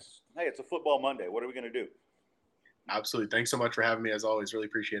fun. And it's a football Monday. What are we going to do? Absolutely. Thanks so much for having me, as always. Really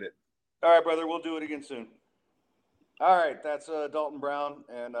appreciate it. All right, brother. We'll do it again soon. All right. That's Dalton Brown,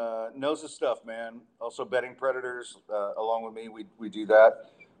 and knows his stuff, man. Also betting predators along with me. We do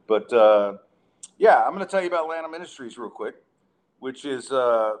that. But, yeah, I'm going to tell you about Lanham Industries real quick, which is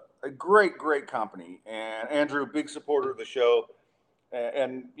a great, great company. And Andrew, big supporter of the show.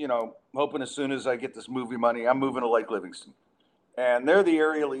 And hoping as soon as I get this movie money, I'm moving to Lake Livingston. And they're the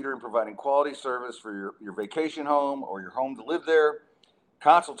area leader in providing quality service for your vacation home or your home to live there,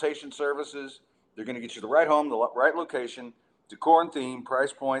 consultation services. They're going to get you the right home, the right location, decor and theme,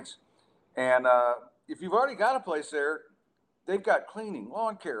 price points. And if you've already got a place there, they've got cleaning,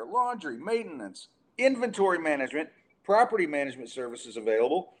 lawn care, laundry, maintenance, inventory management, property management services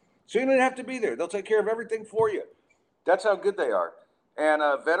available. So you don't have to be there. They'll take care of everything for you. That's how good they are. And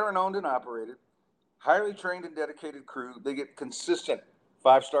veteran owned and operated, highly trained and dedicated crew. They get consistent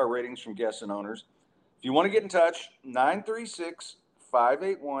 5-star ratings from guests and owners. If you want to get in touch,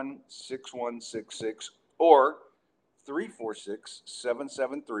 936-581-6166 or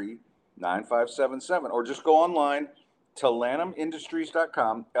 346-773-9577. Or just go online to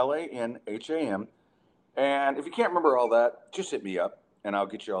lanhamindustries.com, LANHAM. And if you can't remember all that, just hit me up and I'll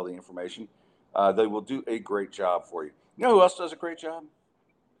get you all the information. They will do a great job for you. You know who else does a great job?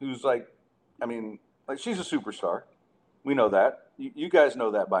 Who's she's a superstar. We know that. You guys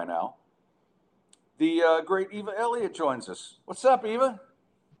know that by now. The great Eva Elliott joins us. What's up, Eva?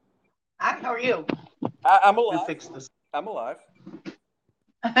 Hi, how are you? I'm alive. Who fixed this? I'm alive.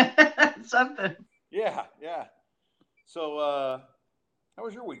 Something. Yeah. So, how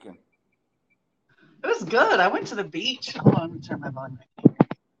was your weekend? It was good. I went to the beach. Hold on, let me turn my volume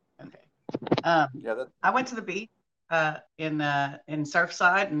back. Okay. I went to the beach in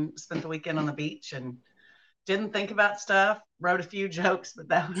Surfside and spent the weekend on the beach and didn't think about stuff. Wrote a few jokes, but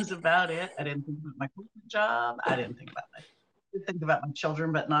that was about it. I didn't think about my corporate job. I did think about my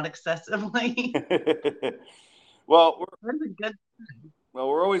children, but not excessively. Well,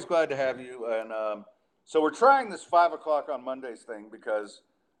 we're always glad to have you. And so we're trying this 5:00 on Mondays thing because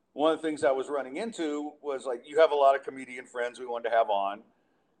one of the things I was running into was like you have a lot of comedian friends we wanted to have on.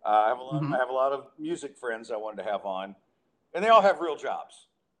 I have a lot of music friends I wanted to have on, and they all have real jobs,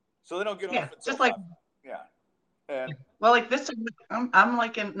 so they don't get off. Just like and well, like this, I'm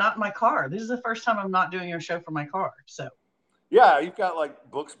like not in my car. This is the first time I'm not doing your show from my car. So yeah, you've got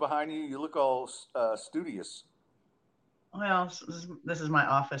like books behind you. You look all studious. Well, this is my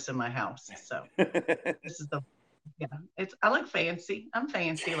office in my house, so this is I like fancy. I'm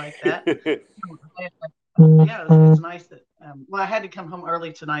fancy like that. Yeah, it's nice that. I had to come home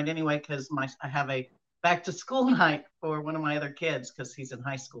early tonight anyway because I have a back to school night for one of my other kids because he's in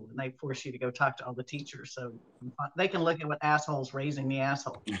high school and they force you to go talk to all the teachers so they can look at what assholes raising the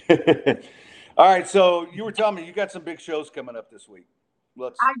asshole. All right, so you were telling me you got some big shows coming up this week.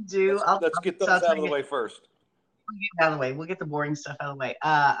 I do. Let's get those out of the way first. We'll get out of the way. We'll get the boring stuff out of the way.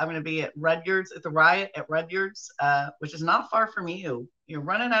 I'm going to be at Rudyard's at the Riot at Rudyard's, which is not far from you you're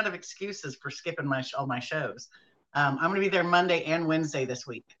running out of excuses for skipping all my shows. I'm going to be there Monday and Wednesday this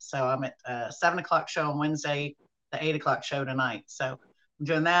week. So I'm at 7:00 show on Wednesday, the 8:00 show tonight. So I'm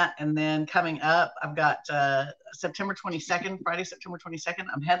doing that. And then coming up, I've got September 22nd, Friday, September 22nd.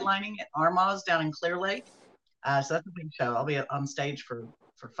 I'm headlining at Arma's down in Clear Lake. So that's a big show. I'll be on stage for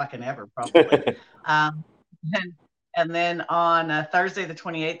fucking ever, probably. And then on Thursday, the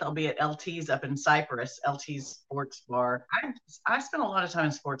 28th, I'll be at LT's up in Cyprus, LT's Sports Bar. I spend a lot of time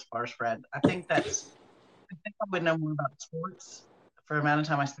in sports bars, Fred. I think I would know more about sports for the amount of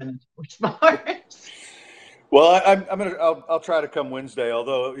time I spend in sports bars. Well, I'll try to come Wednesday.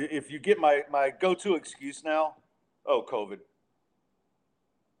 Although if you get my go-to excuse now, COVID.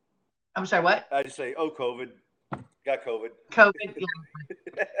 I'm sorry, what? I just say, COVID. Got COVID. COVID.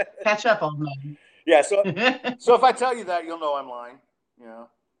 Yeah. Catch up on me. Yeah. So if I tell you that, you'll know I'm lying. Yeah.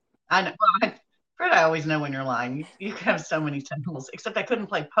 I know. Well, Fred, I always know when you're lying. You have so many tentacles. Except I couldn't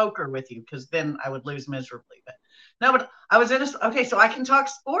play poker with you because then I would lose miserably. But I was in okay, so I can talk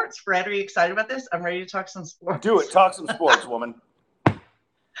sports. Fred, are you excited about this? I'm ready to talk some sports. Do it. Talk some sports, woman. I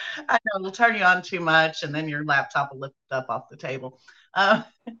know it'll turn you on too much, and then your laptop will lift up off the table.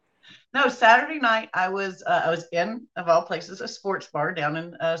 No, Saturday night I was in, of all places, a sports bar down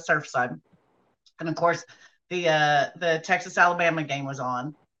in Surfside, and of course the Texas Alabama game was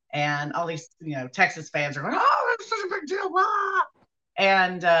on, and all these Texas fans are like, "Oh, it's such a big deal!" Ah!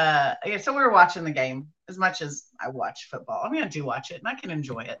 And so we were watching the game. As much as I watch football, I mean, I do watch it and I can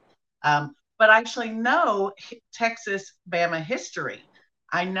enjoy it. But I actually know Texas Bama history.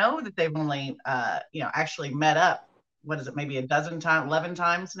 I know that they've only actually met up. What is it? Maybe 11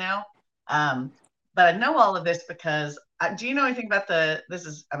 times now. But I know all of this because do you know anything about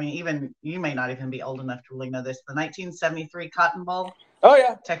even you may not even be old enough to really know this, the 1973 Cotton Bowl? Oh,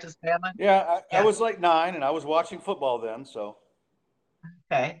 yeah. Texas Bama? Yeah, I was like 9 and I was watching football then, so.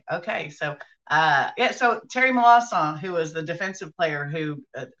 Okay. So, so Terry Mawson, who was the defensive player who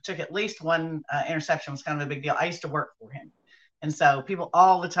took at least one interception, was kind of a big deal. I used to work for him. And so people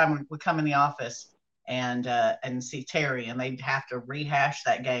all the time would come in the office and see Terry, and they'd have to rehash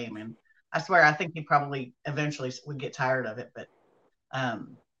that game. And I swear, I think he probably eventually would get tired of it. But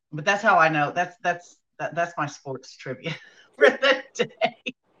that's how I know. That's my sports trivia for the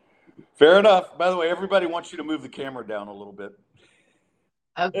day. Fair enough. By the way, everybody wants you to move the camera down a little bit.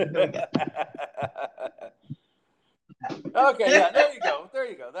 Okay, there we go. Okay, yeah, there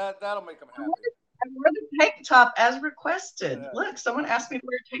you go. That'll make them happy. I wore the tank top as requested. Yeah. Look, someone asked me to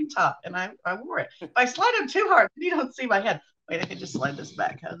wear a tank top, and I wore it. If I slide them too hard, you don't see my head. Wait, I can just slide this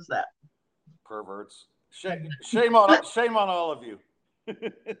back. How's that? Perverts. Shame on all of you.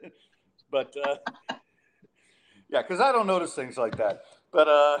 But yeah, because I don't notice things like that. But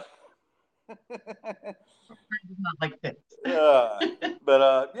not like this. Yeah.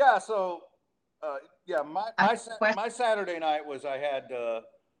 So my Saturday night was I had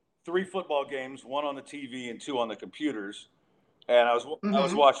 3 football games, 1 on the TV and 2 on the computers, and I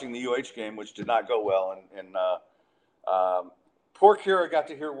was watching the UH game, which did not go well, and poor Kira got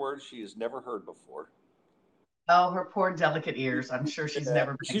to hear words she has never heard before. Oh, her poor delicate ears! I'm sure she's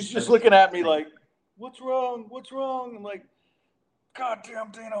never. She's just looking at me like, "What's wrong? What's wrong?" I'm like,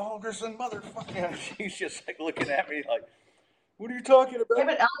 "Goddamn Dana Holgerson, motherfucker!" She's just like looking at me like, "What are you talking about?" Yeah,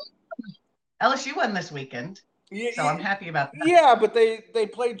 but LSU won this weekend, so I'm happy about that. Yeah, but they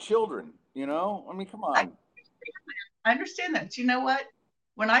played children. I mean, come on. I understand that. But you know what?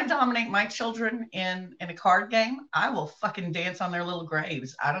 When I dominate my children in a card game, I will fucking dance on their little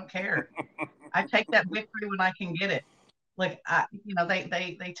graves. I don't care. I take that victory when I can get it. Like,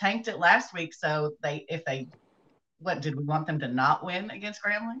 they tanked it last week, so what did we want them to not win against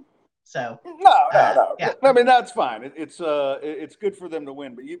Grambling? So no. Yeah. I mean, that's fine. It's good for them to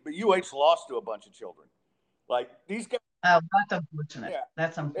win, but UH lost to a bunch of children. Like these guys. Oh, that's unfortunate. Yeah.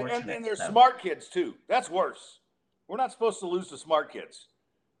 That's unfortunate. And they're smart kids too. That's worse. We're not supposed to lose to smart kids.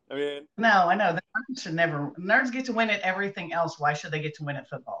 I mean, no, I know. The nerds should never. Nerds get to win at everything else. Why should they get to win at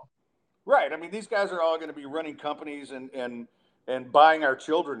football? Right. I mean, these guys are all going to be running companies and buying our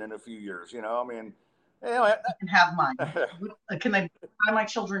children in a few years. I mean, I can have mine. Can they buy my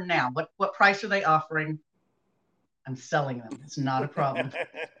children now? What price are they offering? I'm selling them. It's not a problem.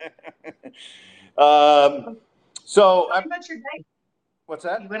 So how about your date? What's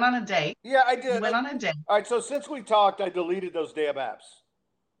that? You went on a date. Yeah, I did. You went on a date. All right. So since we talked, I deleted those damn apps.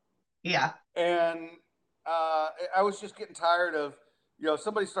 Yeah. And I was just getting tired of,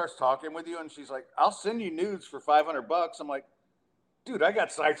 somebody starts talking with you and she's like, "I'll send you nudes for $500." I'm like, dude, I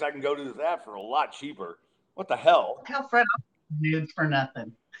got sites I can go to that for a lot cheaper. What the hell? Tell Fred I'll nudes for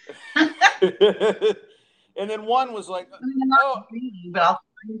nothing. And then one was like, not reading, but I'll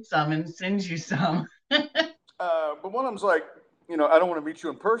find some and send you some. But one of them's like, I don't want to meet you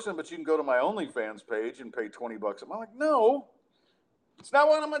in person, but you can go to my OnlyFans page and pay $20. I'm like, no, it's not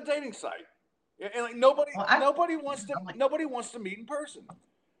one on my dating site. And like nobody wants to meet in person.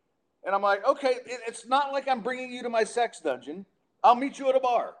 And I'm like, okay, it's not like I'm bringing you to my sex dungeon. I'll meet you at a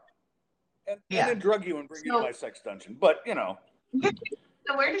bar, and then drug you and bring you to my sex dungeon. But So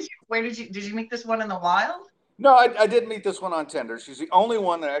did you meet this one in the wild? No, I did meet this one on Tinder. She's the only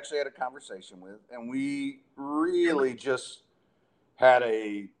one that I actually had a conversation with, and we really just had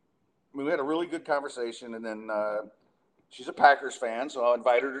we had a really good conversation. And then she's a Packers fan, so I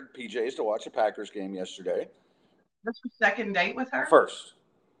invited her to PJ's to watch a Packers game yesterday. This was second date with her? First.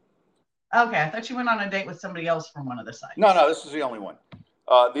 Okay, I thought you went on a date with somebody else from one of the sites. No, this is the only one.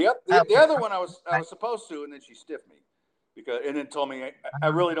 The other one I was supposed to, and then she stiffed me and then told me I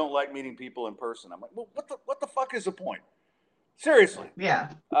really don't like meeting people in person. I'm like, well, what the fuck is the point? Seriously. Yeah.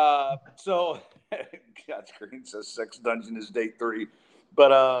 So God, screen says sex dungeon is date 3,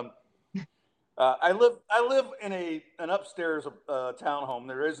 but I live in an upstairs townhome.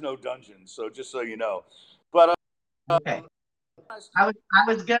 There is no dungeon, so just so you know. But okay. I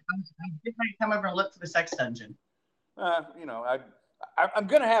was getting ready to come over and look for the sex dungeon. I'm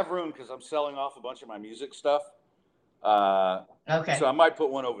gonna have room because I'm selling off a bunch of my music stuff. Okay. So I might put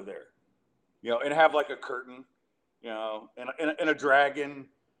one over there, and have like a curtain, and a dragon,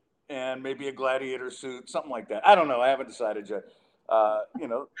 and maybe a gladiator suit, something like that. I don't know. I haven't decided yet.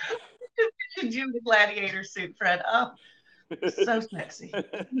 Did you the gladiator suit, Fred? Oh, so sexy.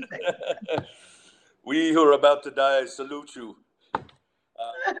 We who are about to die salute you.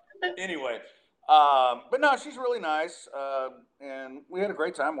 Anyway, but no, she's really nice, and we had a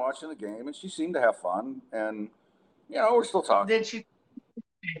great time watching the game, and she seemed to have fun, and we're still talking.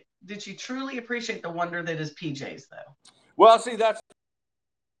 Did she truly appreciate the wonder that is PJ's though? Well, see, that's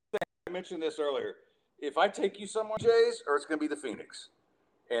the thing. I mentioned this earlier. If I take you somewhere, PJ's, or it's going to be the Phoenix,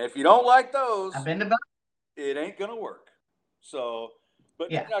 and if you don't like those, I've been to both. It ain't going to work. So,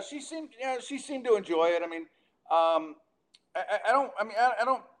 but she seemed to enjoy it. I mean,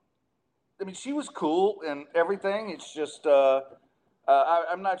 I mean, she was cool and everything. It's just,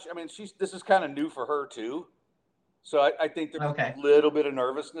 I'm not. I mean, this is kind of new for her too. So I think there's a little bit of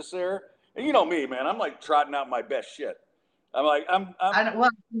nervousness there. And you know me, man. I'm like trotting out my best shit. I'm like, I'm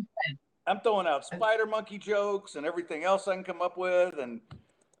throwing out spider monkey jokes and everything else I can come up with, and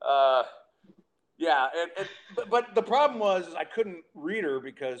but the problem was I couldn't read her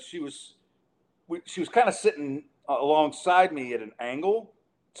because she was kind of sitting alongside me at an angle,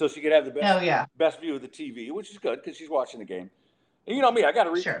 so she could have the best view of the TV, which is good because she's watching the game. And you know me, I got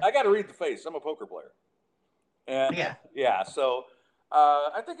to read. Sure. I got to read the face. I'm a poker player. And so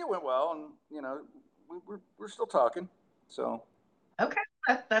I think it went well, and we're still talking. So okay,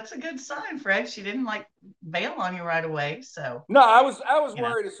 that's a good sign, Fred. She didn't bail on you right away. So no, I was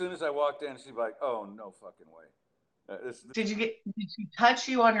worried as soon as I walked in. She's like, "Oh no, fucking way." Did she touch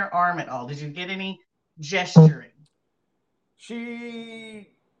you on your arm at all? Did you get any gesturing? She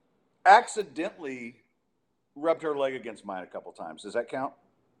accidentally rubbed her leg against mine a couple times. Does that count?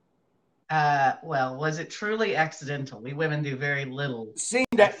 Well, was it truly accidental? We women do very little.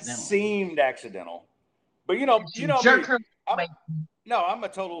 Seemed accidental, but you know jerk her. I'm a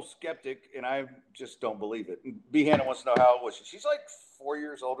total skeptic, and I just don't believe it. B. Hannah wants to know how old was she. She's like 4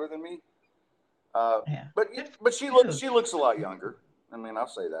 years older than me. But she looks a lot younger. I mean, I'll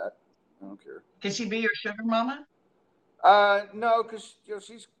say that. I don't care. Could she be your sugar mama? No, because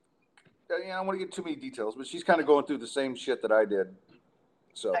she's. I don't want to get too many details, but she's kind of going through the same shit that I did.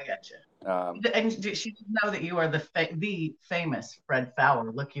 So I gotcha. And did she know that you are the famous Fred Fowler?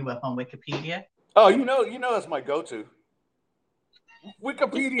 Look you up on Wikipedia. Oh, you know that's my go-to.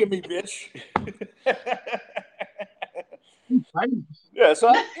 Wikipedia me, bitch. Yeah, so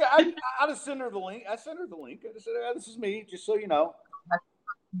I just send her the link. I sent her the link. I just said, "This is me," just so you know. That's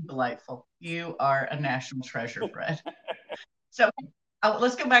delightful. You are a national treasure, Fred. So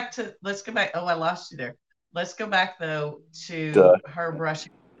let's go back. Oh, I lost you there. Let's go back though to her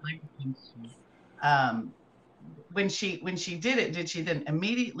brushing. When she did it, did she then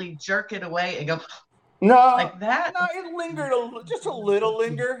immediately jerk it away and go? No, like that? No, it lingered just a little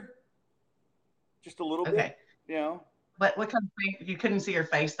bit. Okay. But what kind of thing? You couldn't see her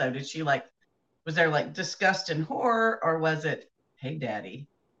face though. Did she was there disgust and horror, or was it, "Hey, Daddy"?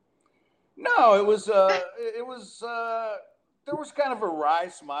 No, it was there was kind of a wry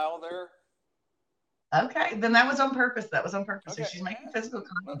smile there. Okay, then that was on purpose. Okay. So she's making physical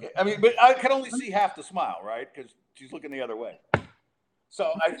contact. Okay, I mean, but I can only see half the smile, right? Because she's looking the other way.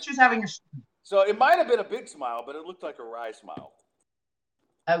 So she's having So it might have been a big smile, but it looked like a wry smile.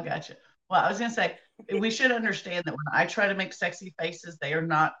 Oh, gotcha. Well, I was going to say, we should understand that when I try to make sexy faces, they are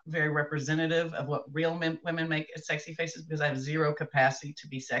not very representative of what real women make as sexy faces, because I have zero capacity to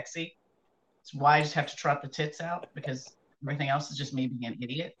be sexy. It's why I just have to trot the tits out, because everything else is just me being an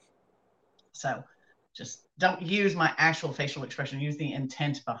idiot. So just don't use my actual facial expression. Use the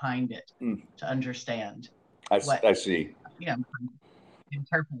intent behind it to understand I see.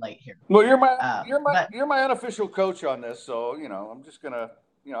 Interpolate here. Well, you're my unofficial coach on this, so I'm just gonna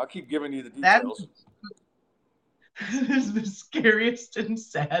I'll keep giving you the details. That is the scariest and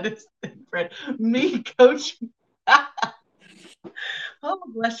saddest thing, Fred. Me coaching. Oh,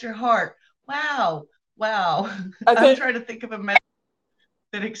 bless your heart. Wow. I'm trying to think of a message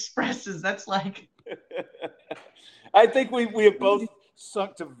that expresses. That's like. I think we have both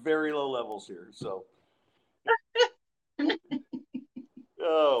sunk to very low levels here. So.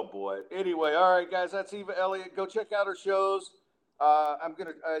 Oh boy. Anyway, all right, guys. That's Eva Elliott. Go check out her shows. I'm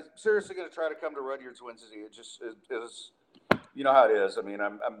seriously gonna try to come to Rudyard's Wednesday. It just is. You know how it is. I mean,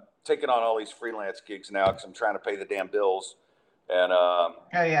 I'm taking on all these freelance gigs now because I'm trying to pay the damn bills, and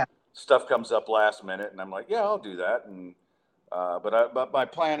stuff comes up last minute, and I'm like, yeah, I'll do that. And but my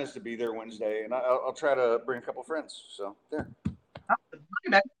plan is to be there Wednesday, and I'll try to bring a couple friends. So there.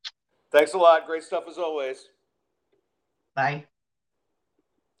 Thanks a lot. Great stuff as always. Bye.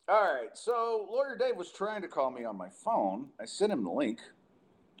 All right. So Lawyer Dave was trying to call me on my phone. I sent him the link.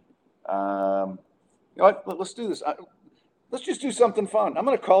 Let's do this. Let's just do something fun. I'm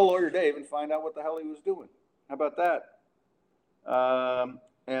going to call Lawyer Dave and find out what the hell he was doing. How about that?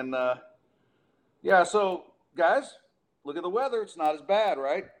 So guys, look at the weather. It's not as bad,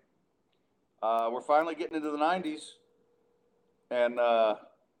 right? We're finally getting into the 90s. And,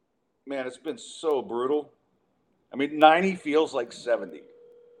 man, it's been so brutal. I mean, 90 feels like 70.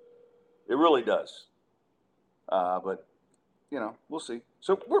 It really does. But, we'll see.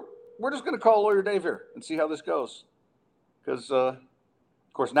 So we're just going to call Lawyer Dave here and see how this goes. Because, of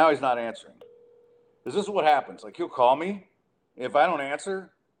course, now he's not answering. Because this is what happens. Like, he'll call me. If I don't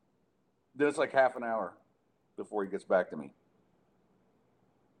answer, then it's like half an hour before he gets back to me.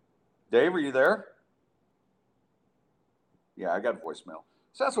 Dave, are you there? Yeah, I got voicemail.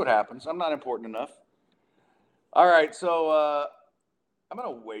 So that's what happens. I'm not important enough. All right, so I'm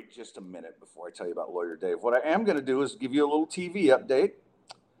going to wait just a minute before I tell you about Lawyer Dave. What I am going to do is give you a little TV update.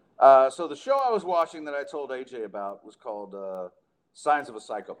 So the show I was watching that I told AJ about was called Signs of a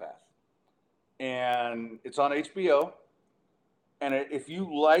Psychopath. And it's on HBO. And if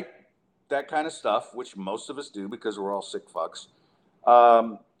you like that kind of stuff, which most of us do because we're all sick fucks,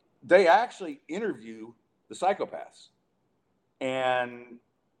 they actually interview the psychopaths. And,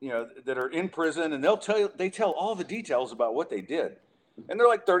 that are in prison. And they tell all the details about what they did. And they're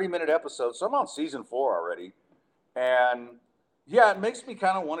like 30-minute episodes. So I'm on season 4 already. And yeah, it makes me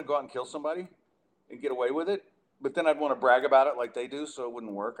kind of want to go out and kill somebody and get away with it. But then I'd want to brag about it like they do, so it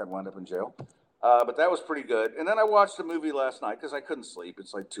wouldn't work. I'd wind up in jail. But that was pretty good. And then I watched a movie last night because I couldn't sleep.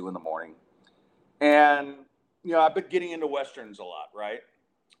 It's like 2 a.m. And, I've been getting into Westerns a lot, right?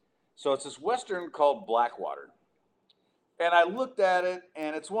 So it's this Western called Blackwater. And I looked at it,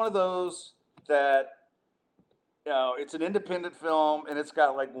 and it's one of those that, it's an independent film, and it's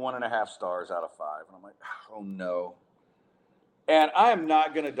got like 1.5 stars out of 5. And I'm like, oh, no. And I am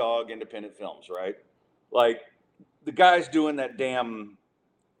not going to dog independent films, right? Like, the guy's doing that damn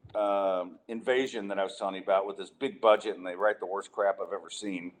Invasion that I was telling you about with this big budget, and they write the worst crap I've ever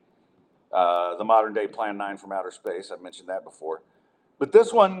seen. The modern day Plan 9 from Outer Space. I've mentioned that before. But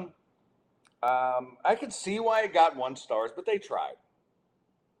this one, I could see why it got 1 star, but they tried.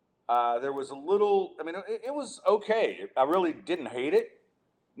 There was a little, it was okay. I really didn't hate it.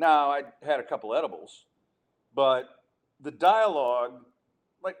 Now, I had a couple edibles, but the dialogue,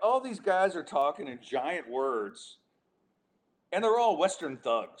 like all these guys are talking in giant words, and they're all Western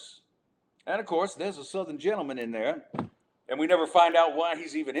thugs. And of course, there's a Southern gentleman in there, and we never find out why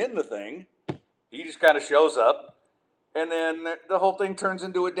he's even in the thing. He just kind of shows up, and then the whole thing turns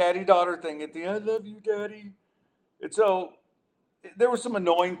into a daddy-daughter thing at the end. I love you, daddy. And so there were some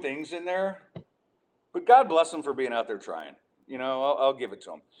annoying things in there, but God bless him for being out there trying. I'll give it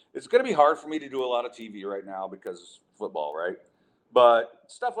to him. It's going to be hard for me to do a lot of TV right now because it's football, right? But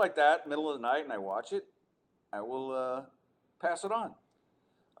stuff like that, middle of the night, and I watch it, I will pass it on.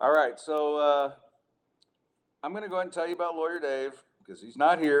 All right, so I'm going to go ahead and tell you about Lawyer Dave because he's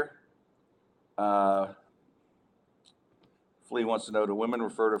not here. Flea wants to know, do women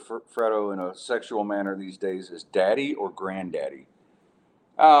refer to Fredo in a sexual manner these days as daddy or granddaddy?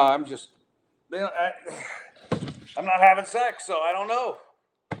 I'm not having sex, so I don't know.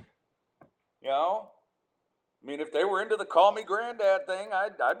 You know, I mean, if they were into the call me granddad thing,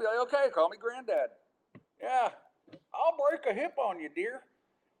 I'd be like, okay, call me granddad. Yeah, I'll break a hip on you, dear.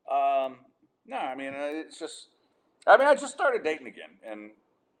 No, I mean, it's just, I mean, I just started dating again, and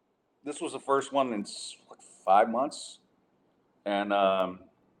this was the first one in what, 5 months, and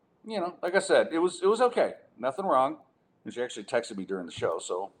like I said, it was okay, nothing wrong. And she actually texted me during the show,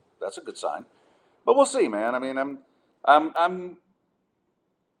 so that's a good sign. But we'll see, man. I mean, I'm,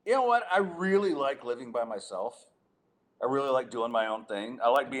 you know what? I really like living by myself. I really like doing my own thing. I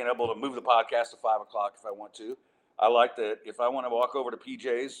like being able to move the podcast to 5 o'clock if I want to. I like that if I want to walk over to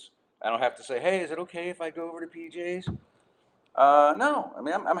PJ's, I don't have to say, "Hey, is it okay if I go over to PJ's?" No, I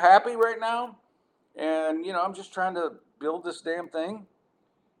mean I'm happy right now, and I'm just trying to build this damn thing,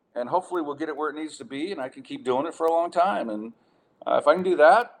 and hopefully we'll get it where it needs to be, and I can keep doing it for a long time. And if I can do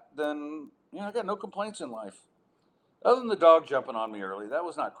that, then I got no complaints in life. Other than the dog jumping on me early, that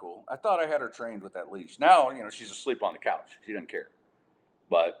was not cool. I thought I had her trained with that leash. Now, she's asleep on the couch. She doesn't care.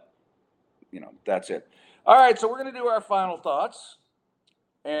 But, that's it. All right, so we're going to do our final thoughts.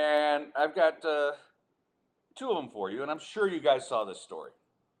 And I've got two of them for you, and I'm sure you guys saw this story.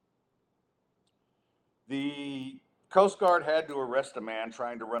 The Coast Guard had to arrest a man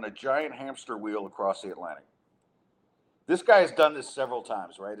trying to run a giant hamster wheel across the Atlantic. This guy has done this several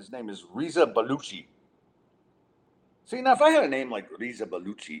times, right? His name is Reza Baluchi. See, now if I had a name like Reza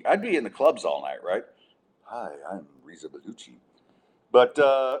Baluchi, I'd be in the clubs all night, right? Hi, I'm Reza Baluchi. But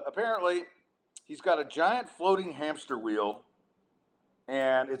apparently, he's got a giant floating hamster wheel,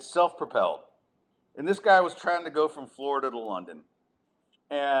 and it's self-propelled. And this guy was trying to go from Florida to London.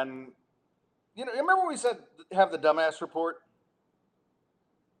 And, remember we said have the dumbass report?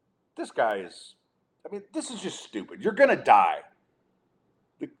 This guy is, this is just stupid. You're going to die.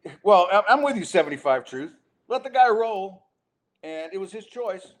 Well, I'm with you, 75 Truth. Let the guy roll. And it was his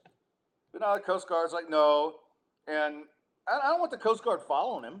choice. But now the Coast Guard's like, no. And I don't want the Coast Guard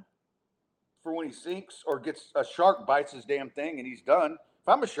following him for when he sinks or gets a shark bites his damn thing and he's done. If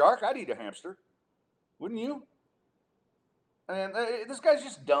I'm a shark, I'd eat a hamster. Wouldn't you? And this guy's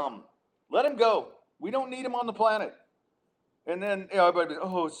just dumb. Let him go. We don't need him on the planet. And then everybody,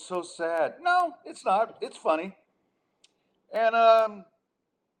 oh, it's so sad. No, it's not. It's funny. And all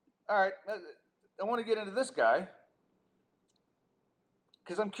right, I want to get into this guy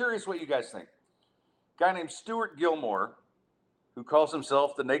because I'm curious what you guys think. A guy named Stuart Gilmore, who calls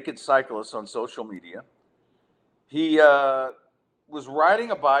himself the Naked Cyclist on social media. He was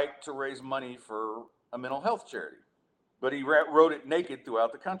riding a bike to raise money for a mental health charity, but he rode it naked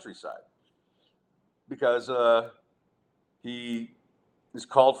throughout the countryside because he is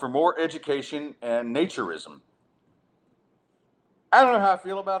called for more education and naturism. I don't know how I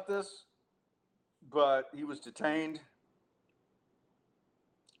feel about this, but he was detained.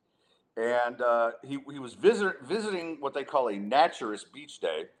 And he was visiting what they call a naturist beach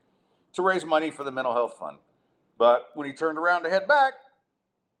day to raise money for the mental health fund. But when he turned around to head back,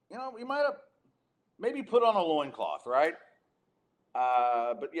 he might have maybe put on a loincloth, right?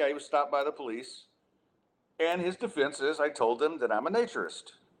 But yeah, he was stopped by the police. And his defense is, I told them that I'm a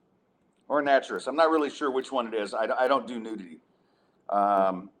naturist or a naturist. I'm not really sure which one it is. I don't do nudity.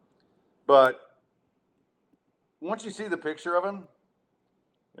 But once you see the picture of him,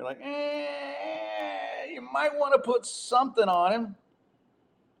 you're like, you might want to put something on him.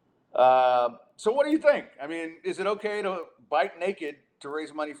 So what do you think? Is it okay to bike naked to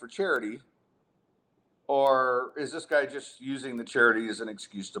raise money for charity? Or is this guy just using the charity as an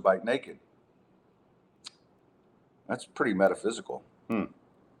excuse to bike naked? That's pretty metaphysical. I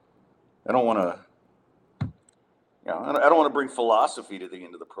don't want to, I don't want to bring philosophy to the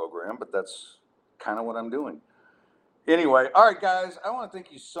end of the program, but that's kind of what I'm doing. Anyway, all right, guys, I want to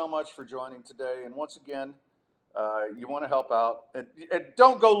thank you so much for joining today. And once again, you want to help out. And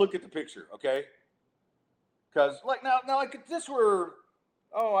don't go look at the picture, okay? Because, like, now, like, if this were,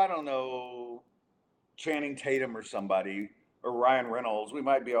 I don't know, Channing Tatum or somebody, or Ryan Reynolds, we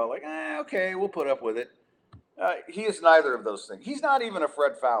might be all like, okay, we'll put up with it. He is neither of those things. He's not even a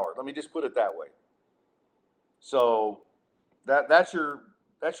Fred Fowler. Let me just put it that way. So that's your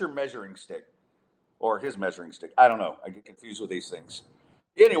measuring stick. Or his measuring stick. I don't know. I get confused with these things.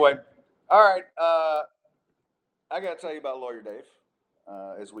 Anyway, all right. I got to tell you about Lawyer Dave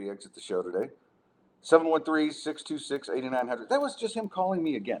as we exit the show today. 713-626-8900. That was just him calling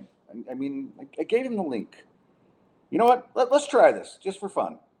me again. I gave him the link. You know what? Let's try this just for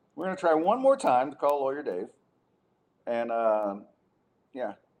fun. We're going to try one more time to call Lawyer Dave. And,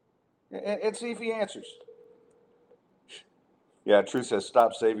 and see if he answers. Yeah, Truth says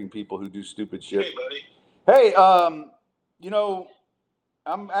stop saving people who do stupid shit. Hey, buddy. Hey,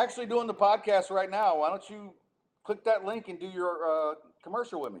 I'm actually doing the podcast right now. Why don't you click that link and do your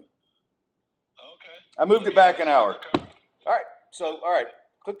commercial with me? Okay. I moved it back an hour. All right. So, all right.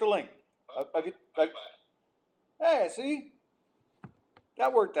 Click the link. Hey, see?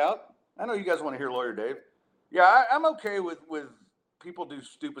 That worked out. I know you guys want to hear Lawyer Dave. Yeah, I'm okay with people do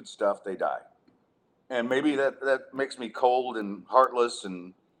stupid stuff, they die. And maybe that makes me cold and heartless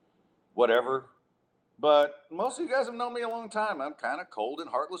and whatever. But most of you guys have known me a long time. I'm kind of cold and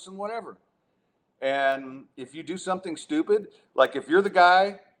heartless and whatever. And if you do something stupid, like if you're the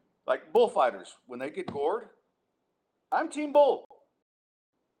guy, like bullfighters, when they get gored, I'm Team Bull.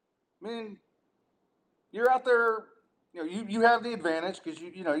 I mean, you're out there, you have the advantage because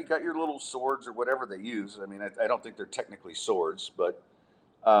you got your little swords or whatever they use. I mean, I don't think they're technically swords, but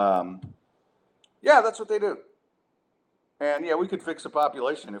yeah, that's what they do. And yeah, we could fix the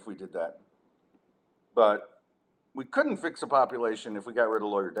population if we did that. But we couldn't fix the population if we got rid of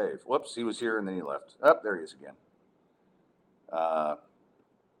Lawyer Dave. Whoops, he was here and then he left. Oh, there he is again.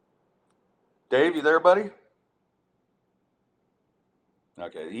 Dave, you there, buddy?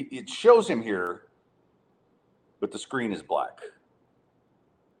 Okay, it shows him here, but the screen is black.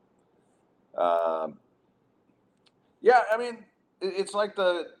 Yeah, I mean, it's like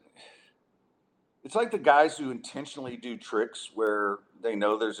the guys who intentionally do tricks where they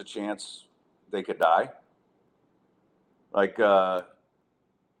know there's a chance they could die. Like the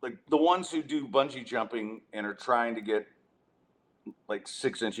ones who do bungee jumping and are trying to get like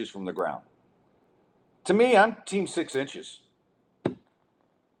 6 inches from the ground. To me, I'm team 6 inches.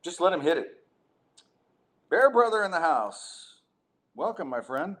 Just let him hit it. Bear Brother in the house. Welcome, my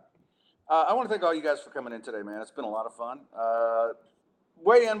friend. I want to thank all you guys for coming in today, man. It's been a lot of fun.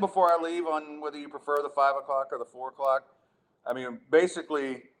 Weigh in before I leave on whether you prefer the 5 o'clock or the 4 o'clock. I mean,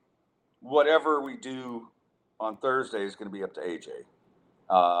 basically, whatever we do on Thursday is going to be up to AJ.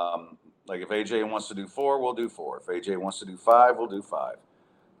 Like if AJ wants to do 4, we'll do 4. If AJ wants to do 5, we'll do 5.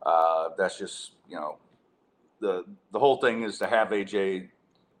 That's just, the whole thing is to have AJ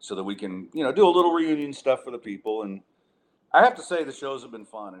so that we can, do a little reunion stuff for the people. And I have to say the shows have been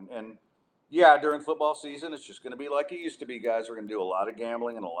fun. And yeah, during football season, it's just going to be like it used to be, guys. We're going to do a lot of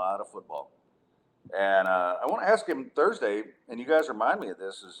gambling and a lot of football. And I want to ask him Thursday, and you guys remind me of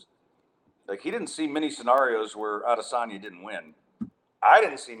this, is like he didn't see many scenarios where Adesanya didn't win. I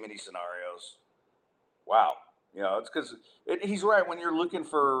didn't see many scenarios. Wow. It's because he's right. When you're looking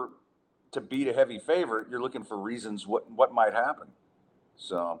to beat a heavy favorite, you're looking for reasons what might happen.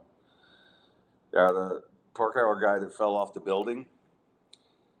 So, yeah, the Park Hour guy that fell off the building.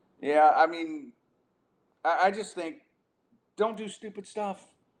 Yeah, I mean, I just think don't do stupid stuff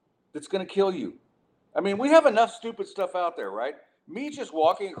that's going to kill you. I mean, we have enough stupid stuff out there, right? Me just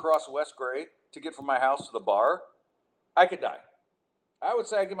walking across West Gray to get from my house to the bar, I could die. I would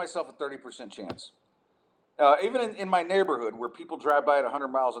say I give myself a 30% chance. Even in my neighborhood where people drive by at 100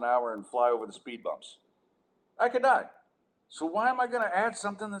 miles an hour and fly over the speed bumps, I could die. So why am I going to add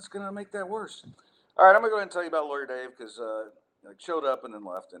something that's going to make that worse? All right, I'm going to go ahead and tell you about Lawyer Dave because I showed up and then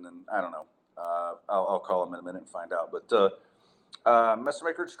left, and then I don't know. I'll call him in a minute and find out. But Mr.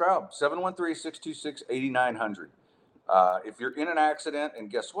 Maker Straub, 713-626-8900. If you're in an accident, and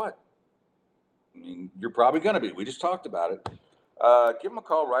guess what? I mean, you're probably going to be. We just talked about it. Give them a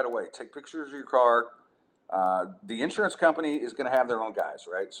call right away. Take pictures of your car. The insurance company is going to have their own guys,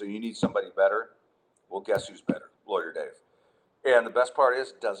 right? So you need somebody better. Well, guess who's better? Lawyer Dave. And the best part is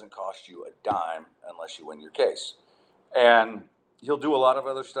it doesn't cost you a dime unless you win your case. And he'll do a lot of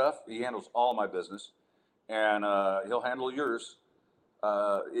other stuff. He handles all my business, and he'll handle yours.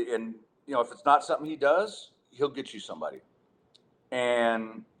 And if it's not something he does, he'll get you somebody.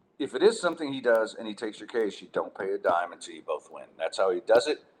 And if it is something he does and he takes your case, you don't pay a dime until you both win. That's how he does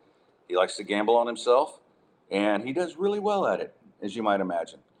it. He likes to gamble on himself, and he does really well at it, as you might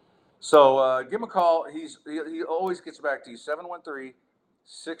imagine. So give him a call. He always gets back to you,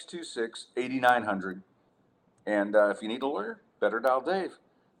 713-626-8900. And if you need a lawyer, better dial Dave.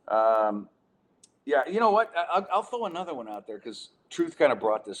 Yeah, you know what? I'll throw another one out there because Truth kind of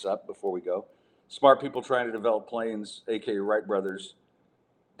brought this up before we go. Smart people trying to develop planes, a.k.a. Wright brothers,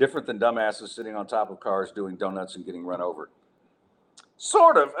 different than dumbasses sitting on top of cars doing donuts and getting run over.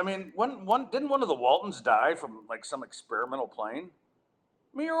 Sort of. I mean, didn't one of the Waltons die from like some experimental plane?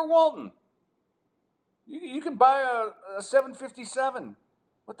 I mean, you're a Walton. You can buy a 757.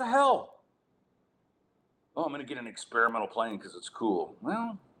 What the hell? Oh, I'm going to get an experimental plane because it's cool.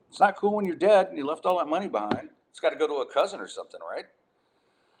 Well, it's not cool when you're dead and you left all that money behind. It's got to go to a cousin or something, right?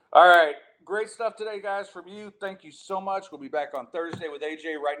 All right. Great stuff today, guys, from you. Thank you so much. We'll be back on Thursday with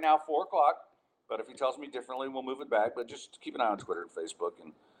AJ right now, 4 o'clock. But if he tells me differently, we'll move it back. But just keep an eye on Twitter and Facebook,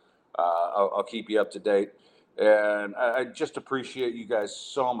 and I'll keep you up to date. And I just appreciate you guys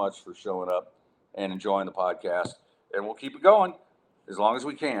so much for showing up and enjoying the podcast. And we'll keep it going as long as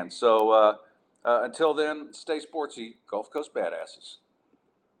we can. So until then, stay sportsy, Gulf Coast Badasses.